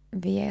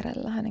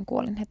vierellä hänen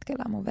kuolin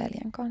hetkellä mun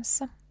veljen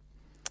kanssa.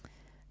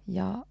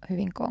 Ja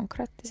hyvin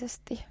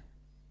konkreettisesti,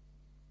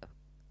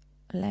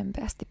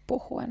 lempeästi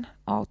puhuen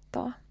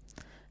auttaa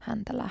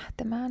häntä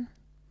lähtemään.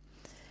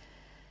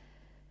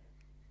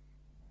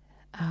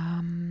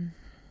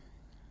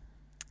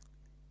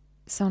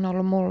 Se on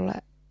ollut mulle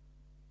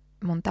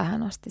mun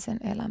tähän asti sen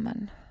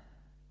elämän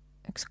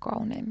yksi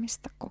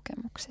kauneimmista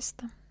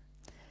kokemuksista.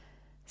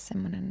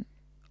 Semmoinen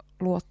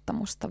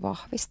luottamusta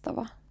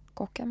vahvistava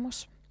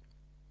kokemus.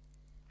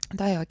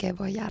 Tai ei oikein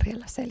voi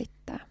järjellä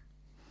selittää.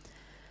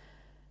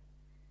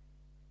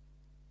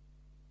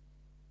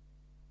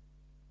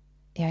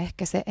 Ja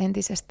ehkä se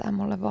entisestään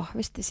mulle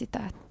vahvisti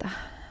sitä, että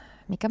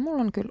mikä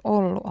mulla on kyllä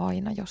ollut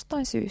aina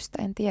jostain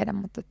syystä, en tiedä,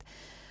 mutta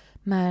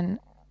mä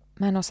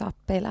en osaa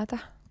pelätä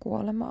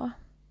kuolemaa.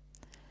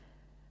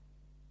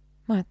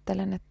 Mä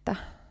ajattelen, että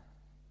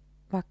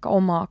vaikka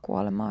omaa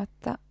kuolemaa,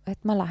 että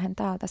mä lähden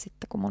täältä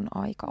sitten, kun mun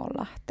aika on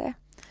lähteä.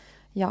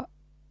 Ja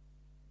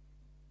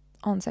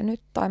on se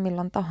nyt tai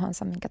milloin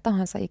tahansa, minkä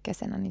tahansa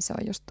ikäisenä, niin se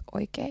on just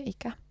oikea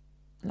ikä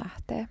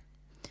lähteä.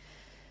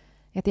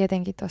 Ja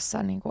tietenkin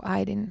tuossa niin kuin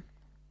äidin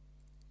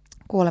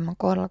kuoleman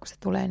kohdalla, kun se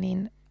tulee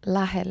niin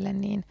lähelle,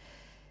 niin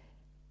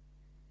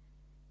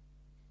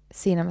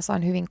siinä mä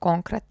sain hyvin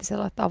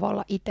konkreettisella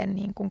tavalla itse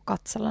niin kuin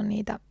katsella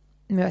niitä,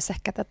 myös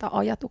ehkä tätä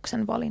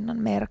ajatuksen valinnan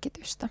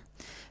merkitystä.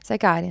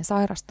 Sekä äidin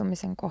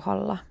sairastumisen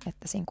kohdalla,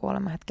 että siinä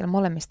kuoleman hetkellä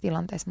molemmissa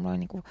tilanteissa mulla oli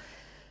niin kuin,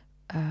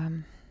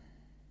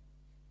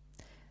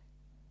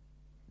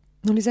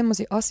 ne oli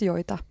semmoisia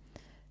asioita,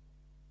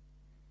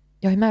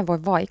 joihin mä en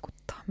voi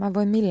vaikuttaa. Mä en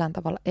voi millään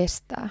tavalla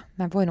estää.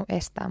 Mä en voinut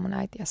estää mun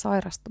äitiä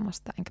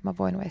sairastumasta, enkä mä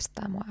voinut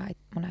estää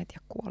mun äitiä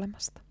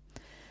kuolemasta.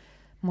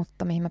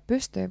 Mutta mihin mä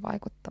pystyin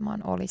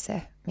vaikuttamaan oli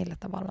se, millä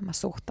tavalla mä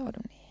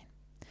suhtaudun niihin.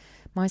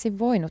 Mä olisin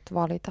voinut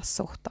valita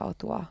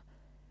suhtautua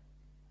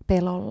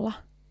pelolla,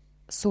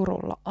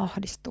 surulla,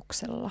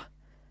 ahdistuksella,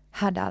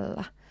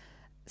 hädällä,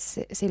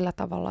 sillä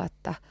tavalla,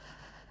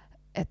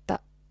 että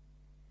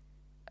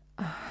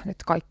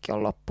nyt kaikki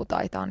on loppu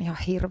tai tämä on ihan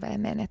hirveä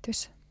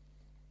menetys.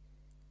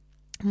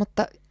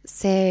 Mutta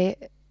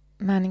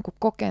mä en niin kuin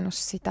kokenut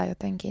sitä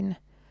jotenkin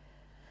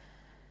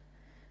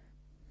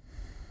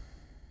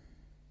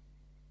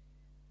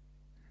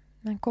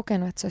mä en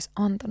kokenut, että se olisi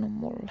antanut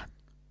mulle,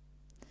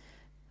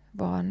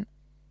 vaan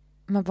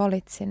mä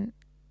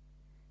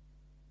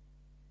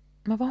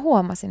vaan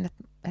huomasin,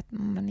 että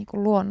mä niin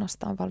kuin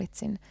luonnostaan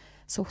valitsin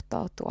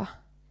suhtautua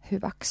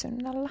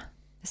hyväksynnällä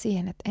ja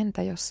siihen, että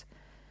entä jos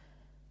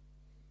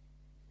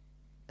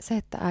se,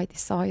 että äiti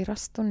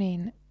sairastui,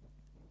 niin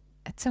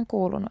että se on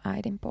kuulunut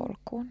äidin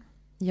polkuun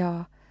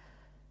ja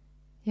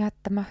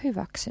että mä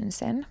hyväksyn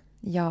sen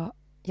ja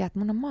että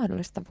mun on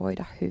mahdollista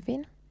voida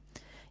hyvin.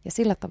 Ja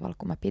sillä tavalla,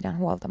 kun mä pidän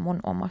huolta mun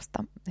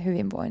omasta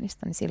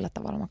hyvinvoinnista, niin sillä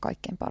tavalla mä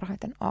kaikkein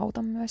parhaiten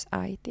autan myös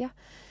äitiä.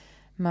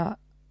 Mä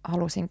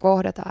halusin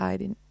kohdata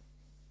äidin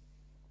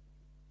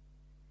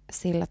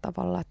sillä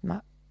tavalla, että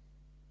mä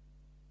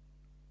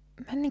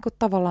niin kuin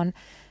tavallaan,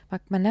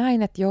 vaikka mä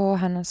näin, että joo,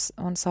 hän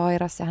on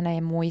sairas ja hän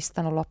ei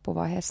muistanut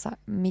loppuvaiheessa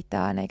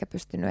mitään, eikä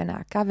pystynyt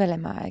enää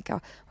kävelemään eikä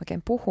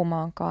oikein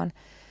puhumaankaan,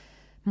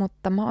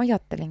 mutta mä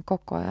ajattelin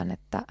koko ajan,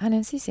 että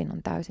hänen sisin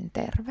on täysin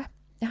terve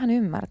ja hän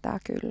ymmärtää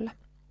kyllä.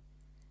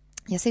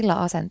 Ja sillä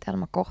asenteella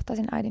mä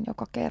kohtasin äidin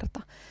joka kerta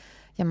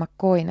ja mä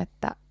koin,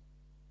 että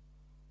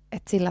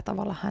sillä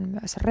tavalla hän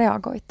myös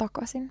reagoi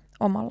takaisin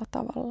omalla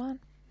tavallaan.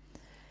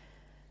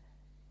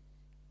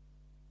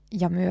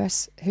 Ja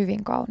myös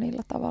hyvin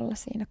kauniilla tavalla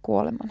siinä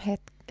kuoleman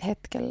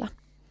hetkellä.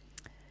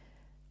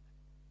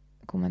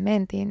 Kun me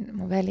mentiin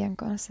mun veljen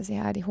kanssa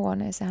siihen äidin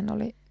huoneeseen, hän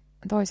oli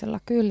toisella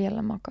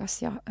kyljellä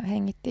makas ja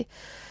hengitti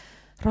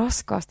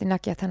raskaasti.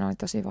 Näki, että hän oli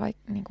tosi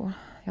niin kuin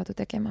joutui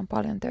tekemään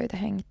paljon töitä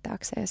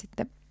hengittääkseen ja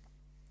sitten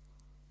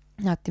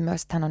näytti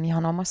myös, että hän on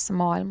ihan omassa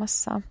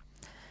maailmassaan.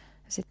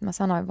 Sitten mä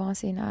sanoin vaan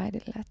siinä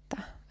äidille,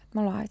 että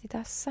me ollaan äiti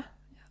tässä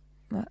ja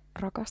me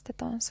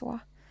rakastetaan sua.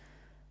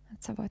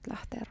 Että sä voit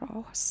lähteä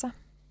rauhassa.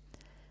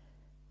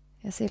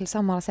 Ja sillä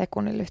samalla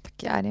sekunnilla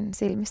yhtäkkiä äidin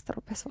silmistä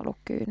rupesi valua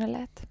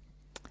kyyneleet.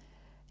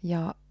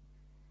 Ja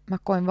mä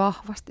koin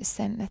vahvasti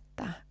sen,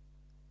 että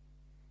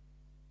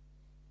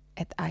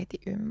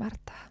äiti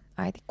ymmärtää,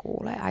 äiti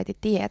kuulee, äiti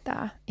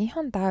tietää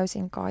ihan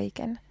täysin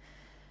kaiken.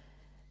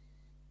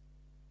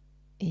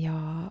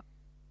 Ja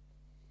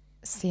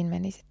siinä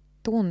meni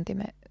tunti,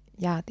 me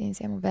jäätiin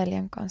siellä mun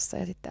veljen kanssa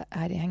ja sitten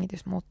äidin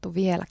hengitys muuttui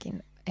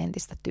vieläkin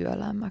entistä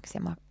työläämmäksi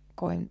ja mä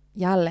koin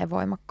jälleen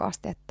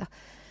voimakkaasti, että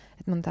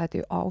mun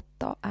täytyy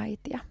auttaa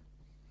äitiä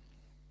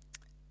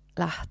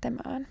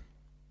lähtemään.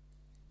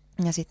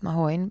 Ja sitten mä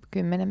hoin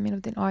 10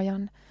 minuutin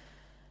ajan.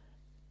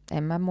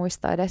 En mä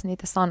muista edes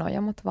niitä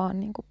sanoja, mutta vaan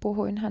niin kuin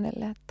puhuin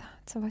hänelle, että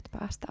sä voit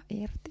päästä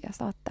irti ja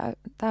sä oot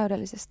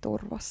täydellisessä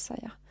turvassa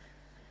ja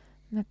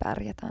me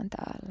pärjätään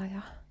täällä.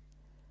 Ja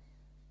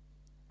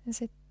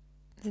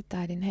sitten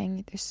äidin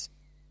hengitys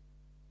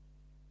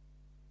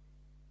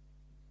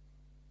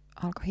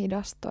alkoi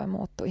hidastua ja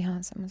muuttui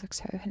ihan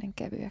semmoiseksi höyhenen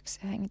kevyeksi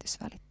ja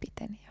hengitysvälit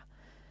piteni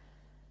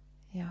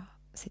ja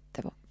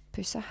sitten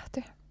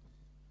pysähtyi.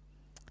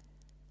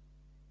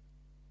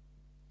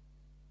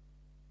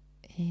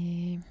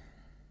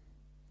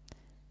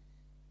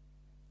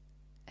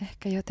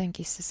 Ehkä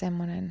jotenkin se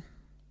semmoinen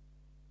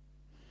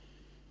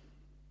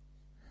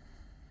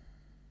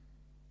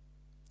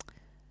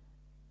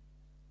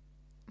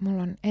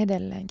mulla on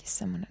edelleenkin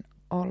semmoinen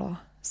olo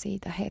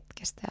siitä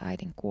hetkestä ja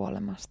äidin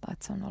kuolemasta,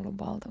 että se on ollut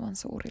valtavan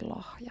suuri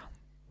lahja.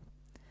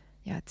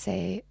 Ja että se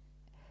ei,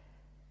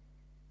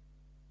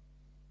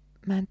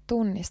 mä en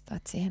tunnista,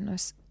 että siihen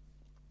olisi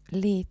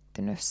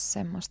liittynyt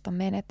semmoista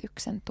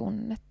menetyksen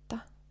tunnetta,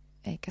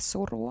 eikä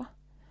surua.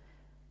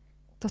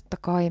 Totta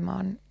kai mä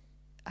oon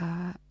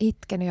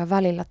itkenyt ja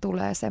välillä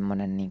tulee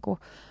semmoinen, niin kuin,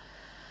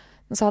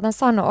 mä saatan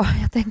sanoa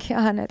jotenkin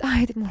ääneen, että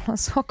äiti, mulla on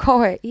so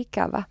kauhean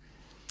ikävä.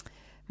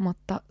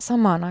 Mutta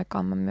samaan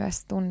aikaan mä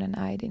myös tunnen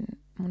äidin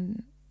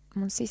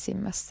mun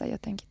sisimmässä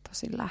jotenkin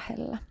tosi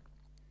lähellä.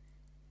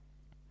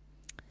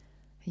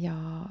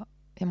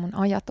 Ja mun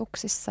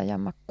ajatuksissa ja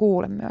mä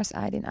kuulen myös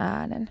äidin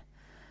äänen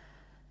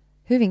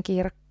hyvin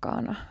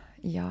kirkkaana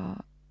ja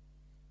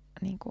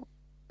niin kuin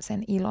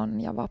sen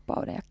ilon ja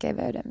vapauden ja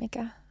keveyden,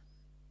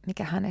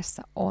 mikä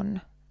hänessä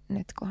on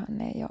nyt, kun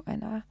hän ei ole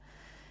enää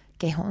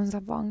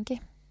kehonsa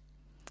vanki.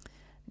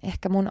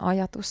 Ehkä mun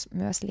ajatus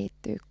myös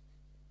liittyy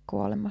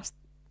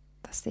kuolemasta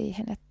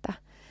siihen, että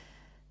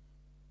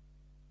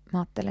mä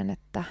ajattelen,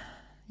 että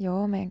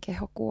joo, meidän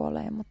keho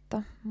kuolee,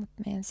 mutta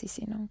meidän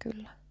sisin on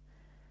kyllä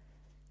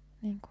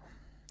niin kuin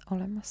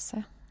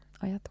olemassa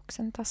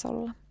ajatuksen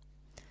tasolla.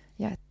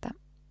 Ja että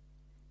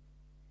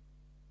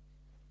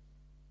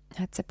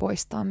se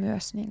poistaa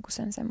myös niin kuin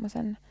sen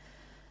semmoisen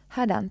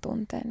hädän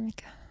tunteen,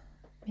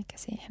 mikä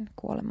siihen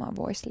kuolemaan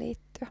voisi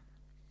liittyä.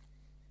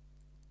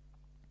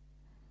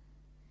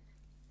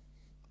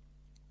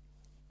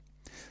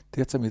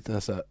 Tiedätkö, mitä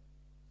sä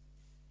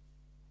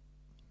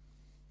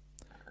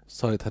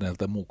sait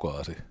häneltä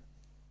mukaasi?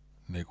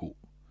 Niin kuin,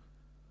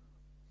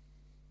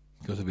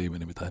 mikä on se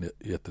viimeinen, mitä hän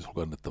jätti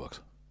sinulle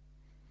kannettavaksi?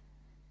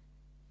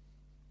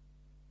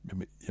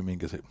 Ja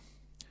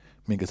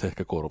minkä se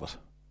ehkä korvasi?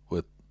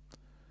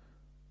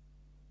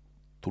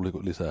 Tuliko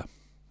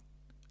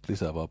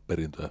lisää vaan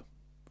perintöä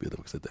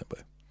vietäväksi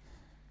eteenpäin?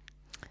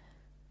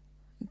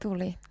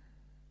 Tuli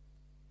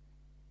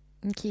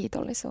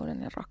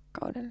kiitollisuuden ja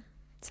rakkauden.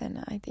 Sen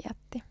äiti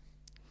jätti.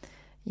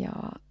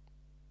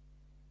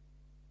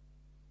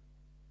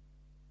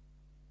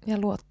 Ja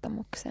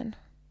luottamuksen.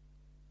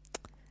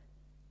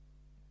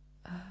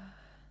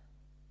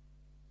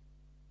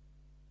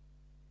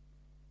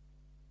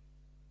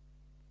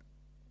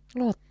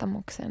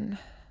 Luottamuksen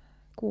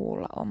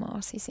kuulla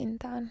omaa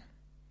sisintään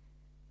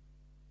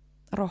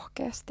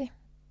rohkeasti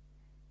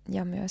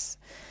ja myös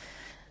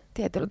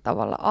tietyllä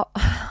tavalla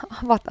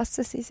avata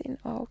se sisin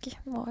auki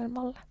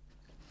maailmalle.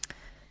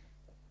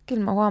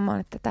 Kyllä mä huomaan,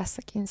 että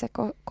tässäkin se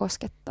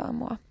koskettaa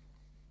mua.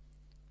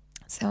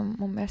 Se on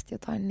mun mielestä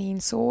jotain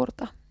niin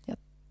suurta ja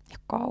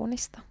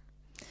kaunista.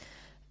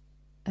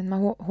 Et mä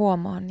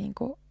huomaan niin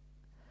kuin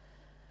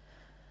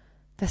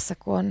tässä,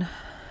 kun on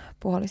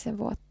puolisen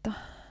vuotta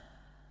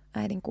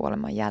äidin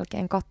kuoleman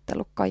jälkeen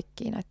katsellut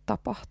kaikkia näitä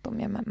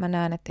tapahtumia. Mä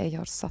näen, että ei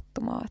ole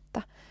sattumaa,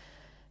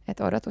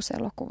 että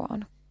odotuselokuva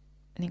on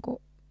niin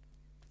kuin,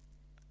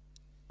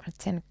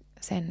 että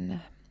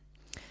sen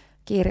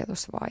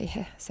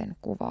kirjoitusvaihe, sen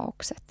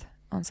kuvaukset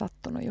on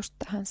sattunut just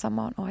tähän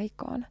samaan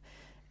aikaan.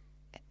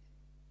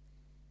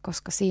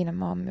 Koska siinä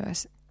mä oon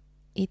myös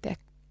itse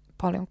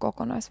paljon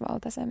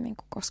kokonaisvaltaisemmin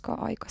kuin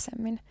koskaan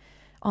aikaisemmin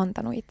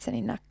antanut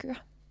itseni näkyä.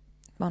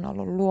 Mä oon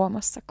ollut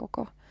luomassa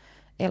koko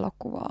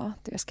elokuvaa,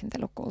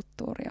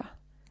 työskentelykulttuuria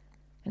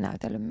ja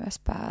näytellyt myös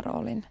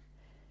pääroolin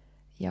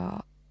ja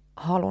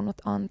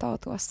halunnut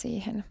antautua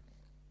siihen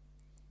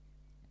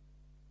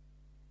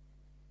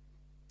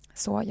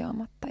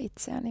suojaamatta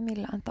itseäni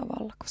millään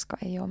tavalla, koska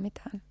ei ole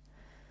mitään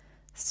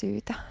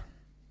syytä,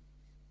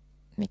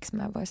 miksi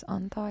mä vois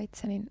antaa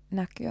itseni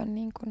näkyä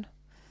niin kuin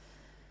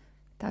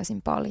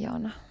täysin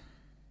paljaana.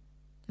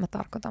 Mä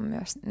tarkoitan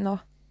myös,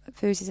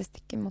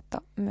 fyysisestikin,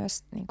 mutta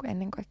myös niin kuin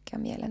ennen kaikkea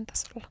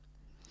mielentasolla.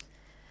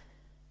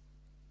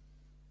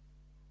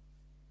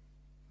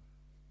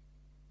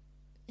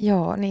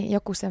 Joo, niin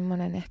joku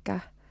semmoinen ehkä,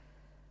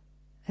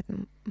 että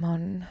mä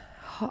oon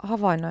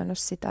havainnoinut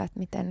sitä, että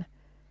miten,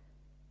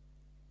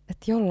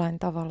 että jollain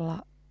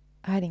tavalla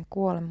äidin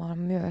kuolema on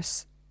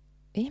myös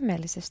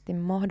ihmeellisesti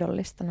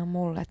mahdollistanut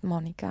mulle, että mä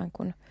oon ikään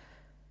kuin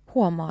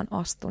huomaan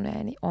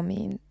astuneeni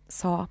omiin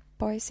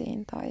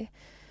saappaisiin tai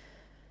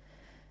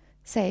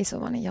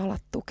seisovani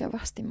jalat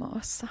tukevasti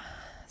maassa,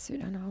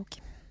 sydän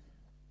auki.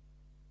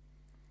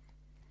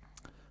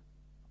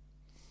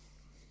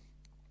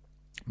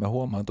 Mä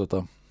huomaan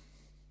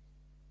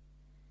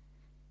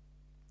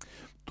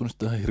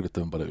tunnistan ihan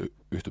hirvittävän paljon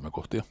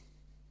yhtymäkohtia.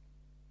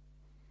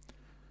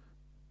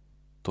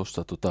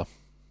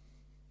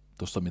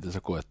 Tossa miten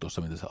sä koet,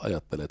 tossa miten sä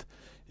ajattelet.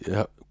 Ja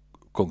ihan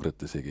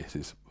konkreettisiakin.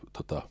 Siis,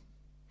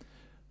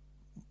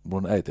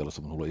 mulla on äiti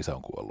elossa, mulla isä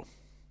on kuollut.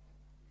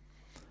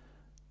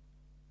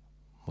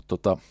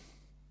 Mutta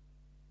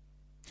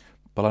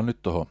palaan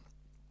nyt tuohon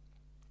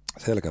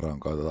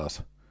selkärankaan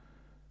taas.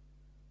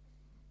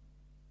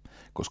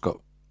 Koska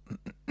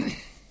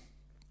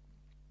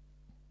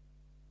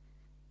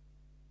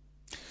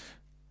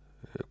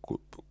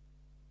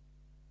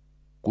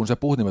kun sä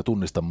puhut, niin mä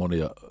tunnistan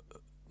monia,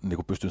 niin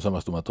kuin pystyn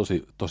samastumaan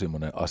tosi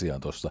monen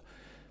asiaan tuossa.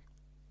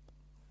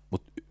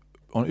 Mutta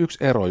on yksi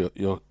ero,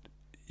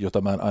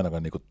 jota mä en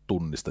ainakaan niin kuin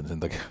tunnista, niin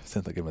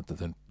sen takia mä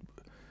tätä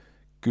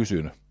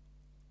kysyn.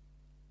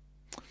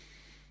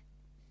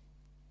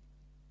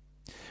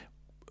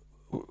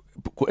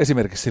 Kun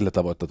esimerkiksi sillä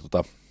tavoin, että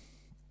mä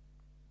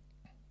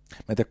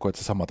en tiedä, koet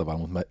se samalla tavalla,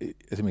 mutta mä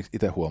esimerkiksi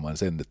itse huomaan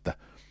sen,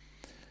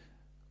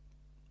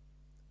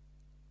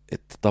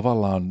 että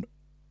tavallaan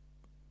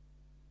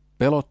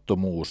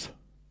pelottomuus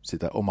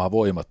sitä omaa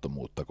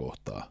voimattomuutta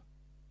kohtaan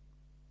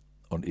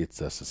on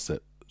itse asiassa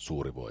se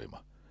suuri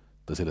voima.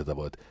 Tai sillä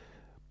tavoin, että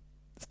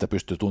sitä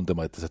pystyy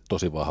tuntemaan itse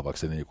tosi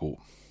vahvaksi niin kuin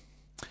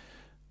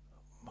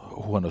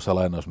huonossa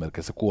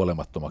lainausmerkeissä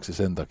kuolemattomaksi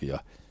sen takia,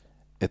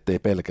 ettei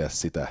pelkää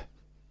sitä,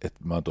 että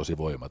mä oon tosi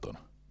voimaton.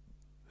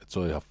 Että se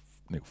on ihan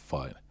niin kuin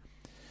fine.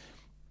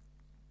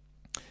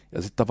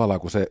 Ja sitten tavallaan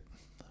kun se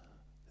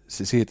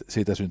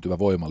siitä syntyvä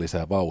voima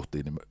lisää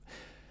vauhtia, niin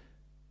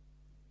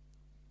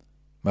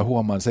mä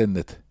huomaan sen,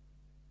 että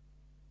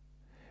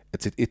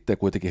sit itse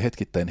kuitenkin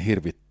hetkittäin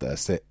hirvittää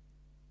se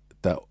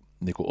tää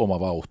niinku oma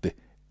vauhti,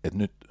 että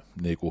nyt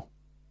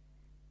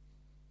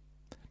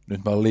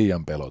mä oon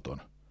liian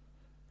peloton.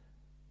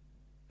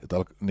 Että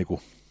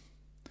niinku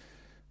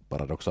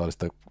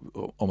paradoksaalista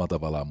omalla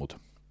tavallaan, mutta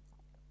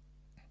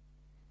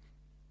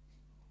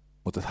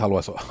että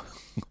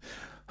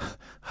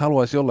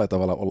haluaisi jollain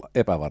tavalla olla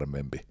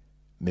epävarmempi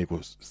niinku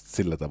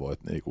sillä tavoin,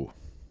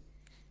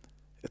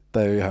 että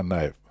tämä ei ole ihan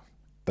näin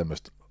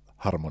tämmöistä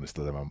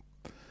harmonista tämä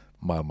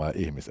maailma ja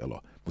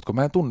ihmiselo. Mutta kun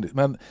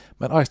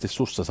mä en aisti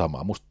sussa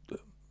samaa.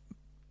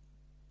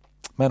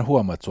 Mä en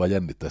huomaa, että sua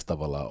jännittäisi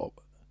tavallaan,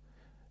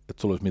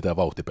 että sulla olisi mitään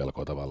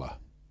vauhtipelkoa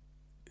tavallaan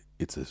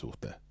itsesi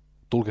suhteen.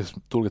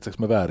 Tulkitseeko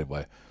mä väärin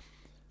vai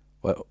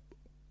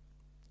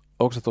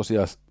onko se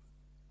tosiaan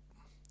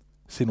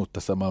sinut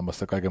tässä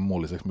maailmassa kaiken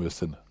muun lisäksi myös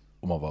sen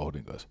oman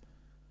vauhdin kanssa?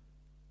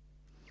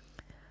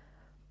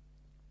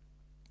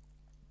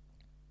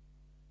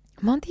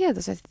 Mä oon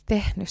tietoisesti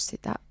tehnyt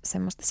sitä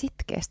semmoista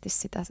sitkeästi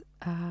sitä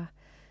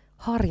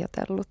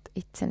harjoitellut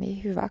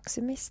itseni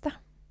hyväksymistä.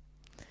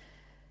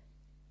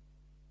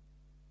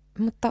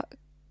 Mutta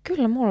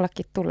kyllä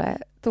mullakin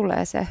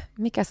tulee se,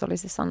 mikä se oli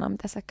se sana,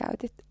 mitä sä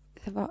käytit?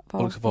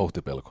 Oliko se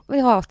vauhtipelko?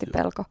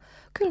 Vauhtipelko.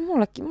 Kyllä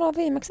mulla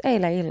viimeksi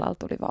eilen illalla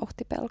tuli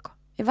vauhtipelko.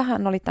 Ja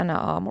vähän oli tänä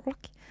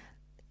aamullakin.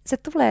 Se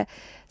tulee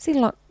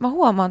silloin, mä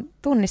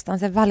tunnistan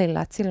sen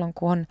välillä, että silloin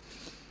kun on,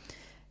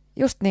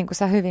 just niin kuin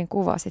sä hyvin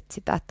kuvasit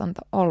sitä, että on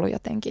ollut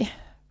jotenkin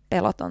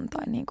peloton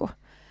tai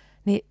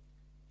niin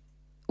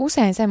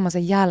usein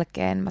semmoisen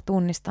jälkeen mä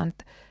tunnistan,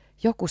 että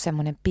joku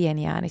semmoinen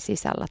pieni ääni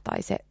sisällä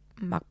tai se,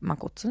 mä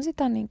kutsun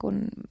sitä niin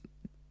kuin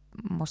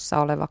mussa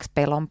olevaksi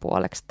pelon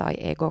puoleksi tai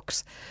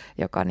egoksi,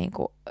 joka niin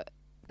kuin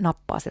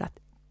nappaa sitä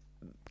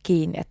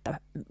kiinni, että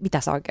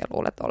mitä sä oikein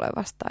luulet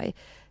olevasta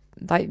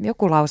tai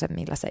joku lause,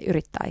 millä se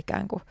yrittää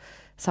ikään kuin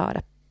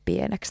saada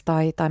pieneksi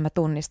tai mä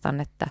tunnistan,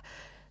 että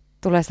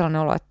tulee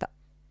sellainen olo, että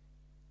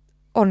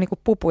on niin kuin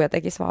pupu ja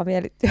tekisi vaan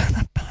mieli työtä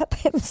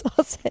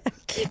pääpensaaseen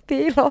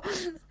piilo.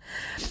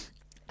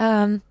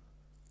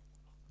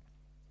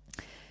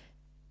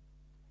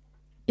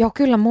 Joo,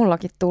 kyllä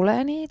mullakin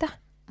tulee niitä,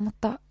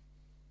 mutta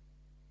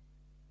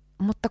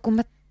kun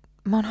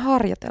mä oon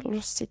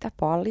harjoitellut sitä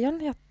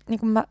paljon ja niin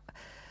kuin mä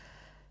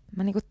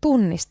niin kuin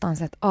tunnistan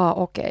sen, että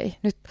okei,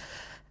 nyt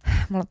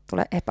mulla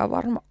tulee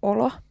epävarma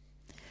olo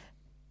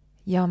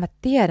ja mä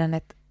tiedän,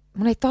 että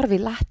mun ei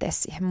tarvi lähteä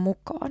siihen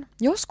mukaan.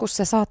 Joskus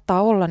se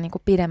saattaa olla niin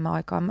kuin pidemmän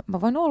aikaa.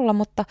 Mä voin olla,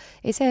 mutta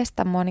ei se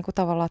estä mua niin kuin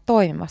tavallaan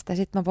toimimasta. Ja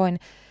sitten mä voin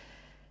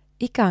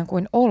ikään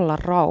kuin olla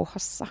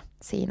rauhassa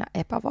siinä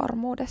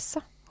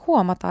epävarmuudessa.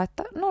 Huomata,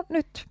 että no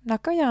nyt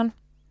näköjään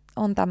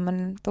on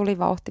tämmöinen, tuli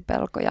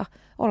vauhtipelko ja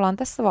ollaan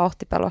tässä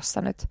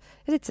vauhtipelossa nyt.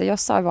 Ja sitten se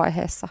jossain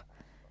vaiheessa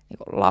niin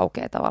kuin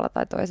laukee tavalla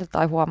tai toisella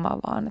tai huomaa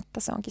vaan, että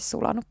se onkin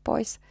sulanut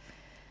pois.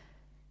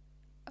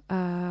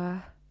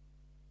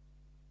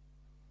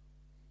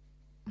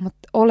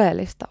 Mutta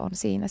oleellista on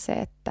siinä se,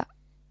 että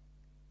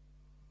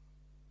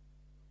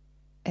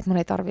mun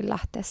ei tarvitse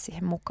lähteä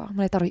siihen mukaan.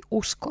 Mun ei tarvitse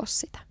uskoa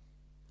sitä.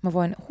 Mä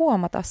voin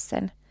huomata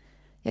sen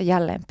ja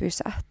jälleen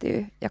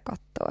pysähtyä ja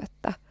katsoa,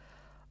 että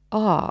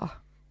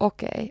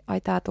okei,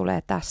 tää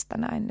tulee tästä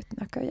näin nyt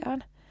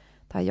näköjään.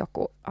 Tai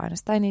joku, aina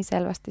sitä ei niin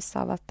selvästi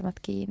saa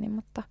välttämättä kiinni,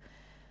 mutta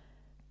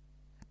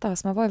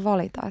taas mä voin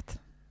valita, että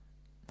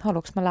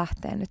haluanko mä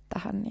lähteä nyt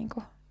tähän niin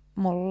kuin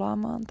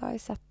mollaamaan tai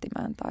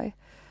sättimään tai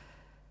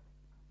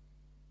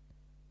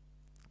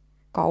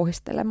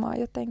kauhistelemaan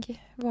jotenkin,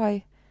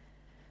 vai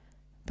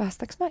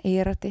päästäkö mä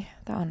irti,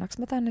 tai annaks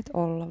mä tän nyt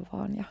olla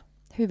vaan, ja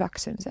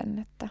hyväksyn sen,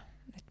 että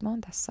nyt mä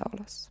oon tässä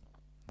olossa,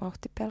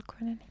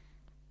 vauhtipelkoineni.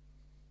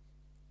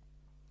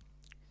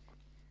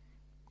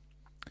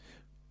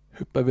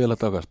 Hyppää vielä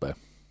takaspäin.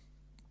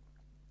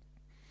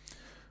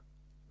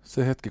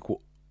 Se hetki,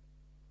 kun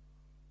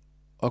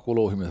Aku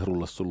Louhimies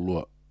rullasi sun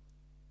luo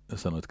ja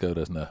sanoi, että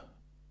käydään nämä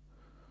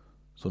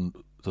sun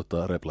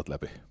replat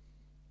läpi.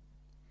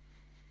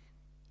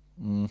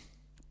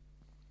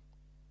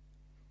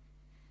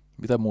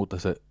 Mitä muuta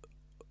se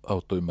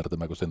auttoi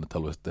ymmärtämään kuin sen, että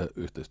haluaisit tehdä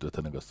yhteistyötä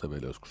hänen kanssaan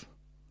vielä joskus?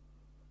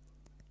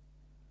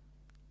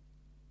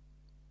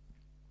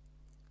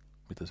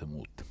 Mitä se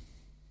muutti?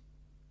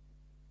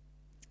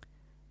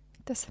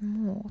 Mitä se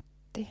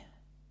muutti?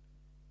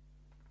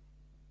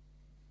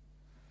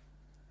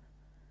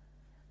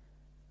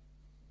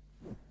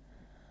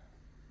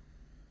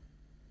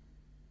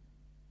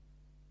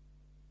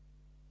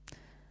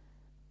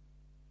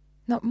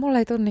 No, mulla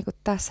ei tule niinku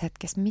tässä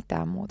hetkessä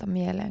mitään muuta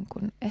mieleen,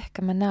 kun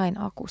ehkä mä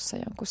näin Akussa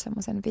jonkun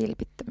semmoisen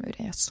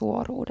vilpittömyyden ja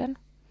suoruuden.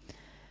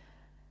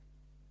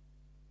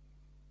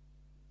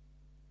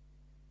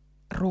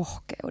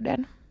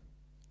 Rohkeuden.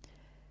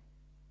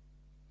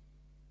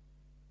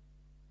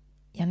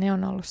 Ja ne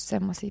on ollut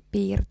semmoisia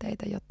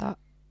piirteitä,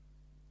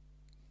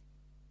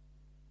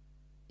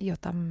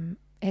 jota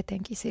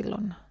etenkin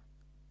silloin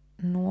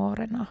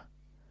nuorena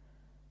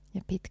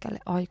ja pitkälle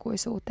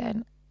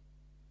aikuisuuteen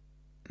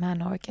mä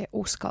en oikein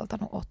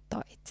uskaltanut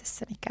ottaa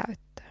itsessäni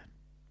käyttöön.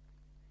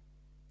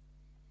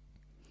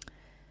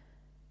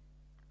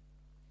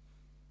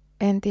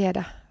 En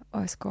tiedä,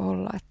 olisiko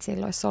olla, että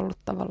sillä olisi ollut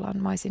tavallaan,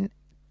 mä olisin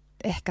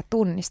ehkä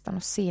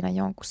tunnistanut siinä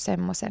jonkun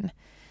semmoisen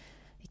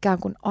ikään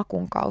kuin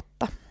Akun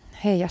kautta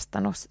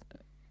heijastanut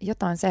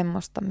jotain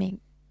semmoista,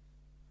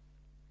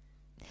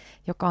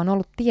 joka on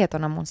ollut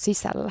tietona mun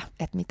sisällä,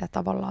 että mitä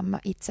tavallaan mä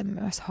itse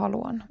myös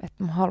haluan.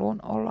 Että mä haluan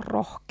olla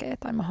rohkea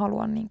tai mä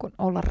haluan niin kuin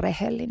olla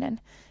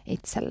rehellinen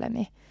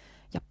itselleni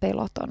ja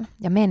peloton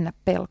ja mennä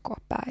pelkoa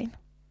päin.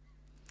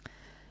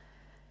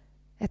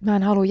 Että mä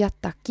en halua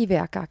jättää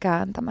kiveäkään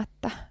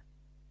kääntämättä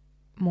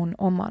mun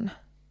oman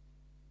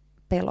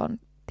pelon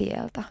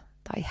tieltä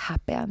tai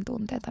häpeän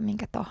tunteelta,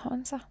 minkä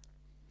tahansa.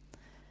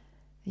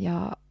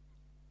 Ja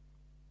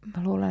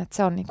mä luulen, että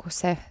se on niinku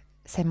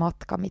se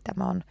matka, mitä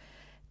mä oon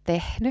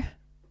tehnyt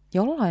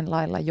jollain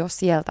lailla jo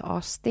sieltä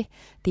asti,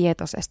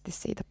 tietoisesti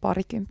siitä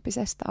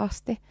parikymppisestä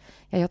asti,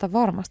 ja jota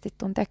varmasti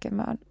tuun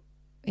tekemään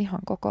ihan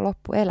koko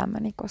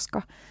loppuelämäni,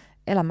 koska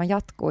elämä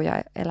jatkuu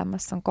ja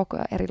elämässä on koko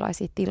ajan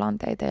erilaisia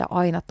tilanteita ja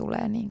aina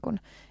tulee niin kuin,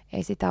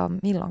 ei sitä ole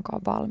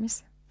milloinkaan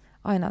valmis.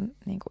 Aina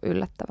niin kuin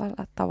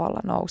yllättävällä tavalla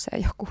nousee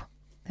joku,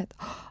 että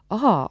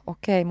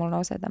okei, mulla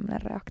nousee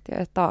tämmöinen reaktio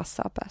ja taas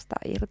saa päästä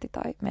irti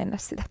tai mennä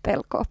sitä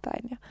pelkoa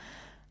päin ja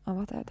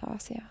avata jotain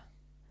asiaa.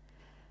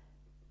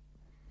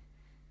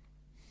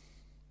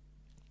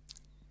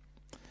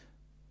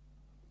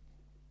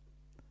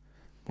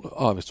 Mulla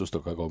on aavistusta,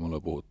 joka on mulla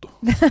puhuttu.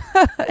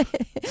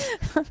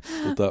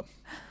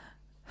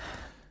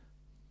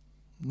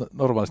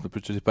 Normaalisti mä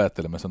pystyisin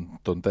päättelemään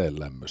tuon teen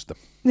lämmöstä.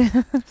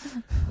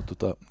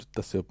 Mutta nyt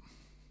tässä jo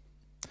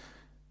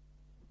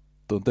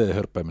tuon teen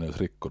hörppääminen olisi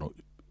rikkonut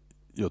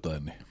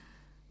jotain, niin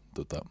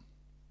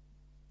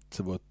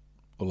se voi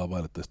olla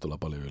vain, että tästä ollaan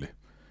paljon yli.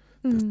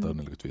 Tästä on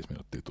 45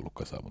 minuuttia tullut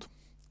kasaan, mutta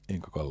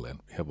Inka Kalleen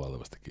ihan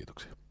valtavasti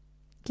kiitoksia.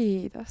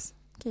 Kiitos.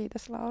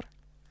 Kiitos, Laura.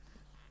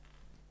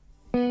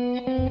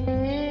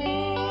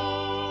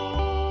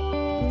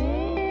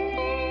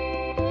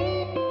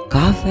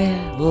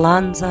 Caffè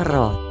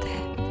Lanzarote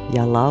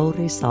ja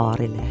Lauri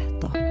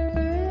Saarilehto.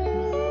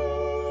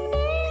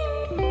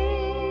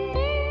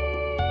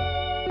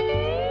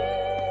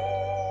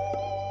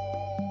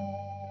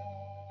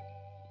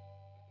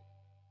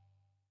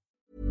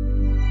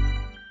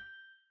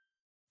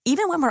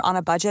 Even when we're on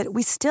a budget,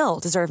 we still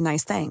deserve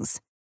nice things.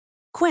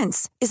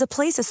 Quince is a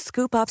place to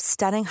scoop up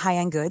stunning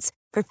high-end goods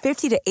for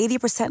 50 to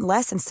 80%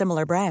 less than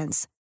similar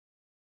brands.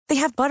 They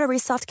have buttery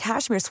soft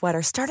cashmere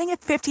sweaters starting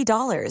at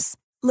 $50,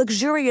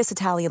 luxurious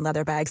Italian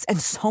leather bags, and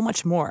so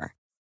much more.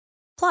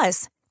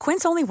 Plus,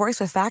 Quince only works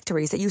with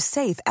factories that use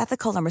safe,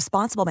 ethical, and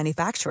responsible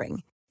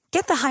manufacturing.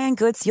 Get the high-end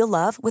goods you'll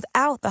love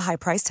without the high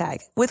price tag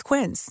with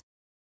Quince.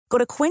 Go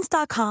to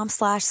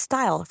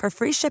quince.com/style for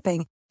free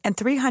shipping and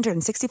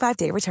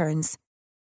 365-day returns.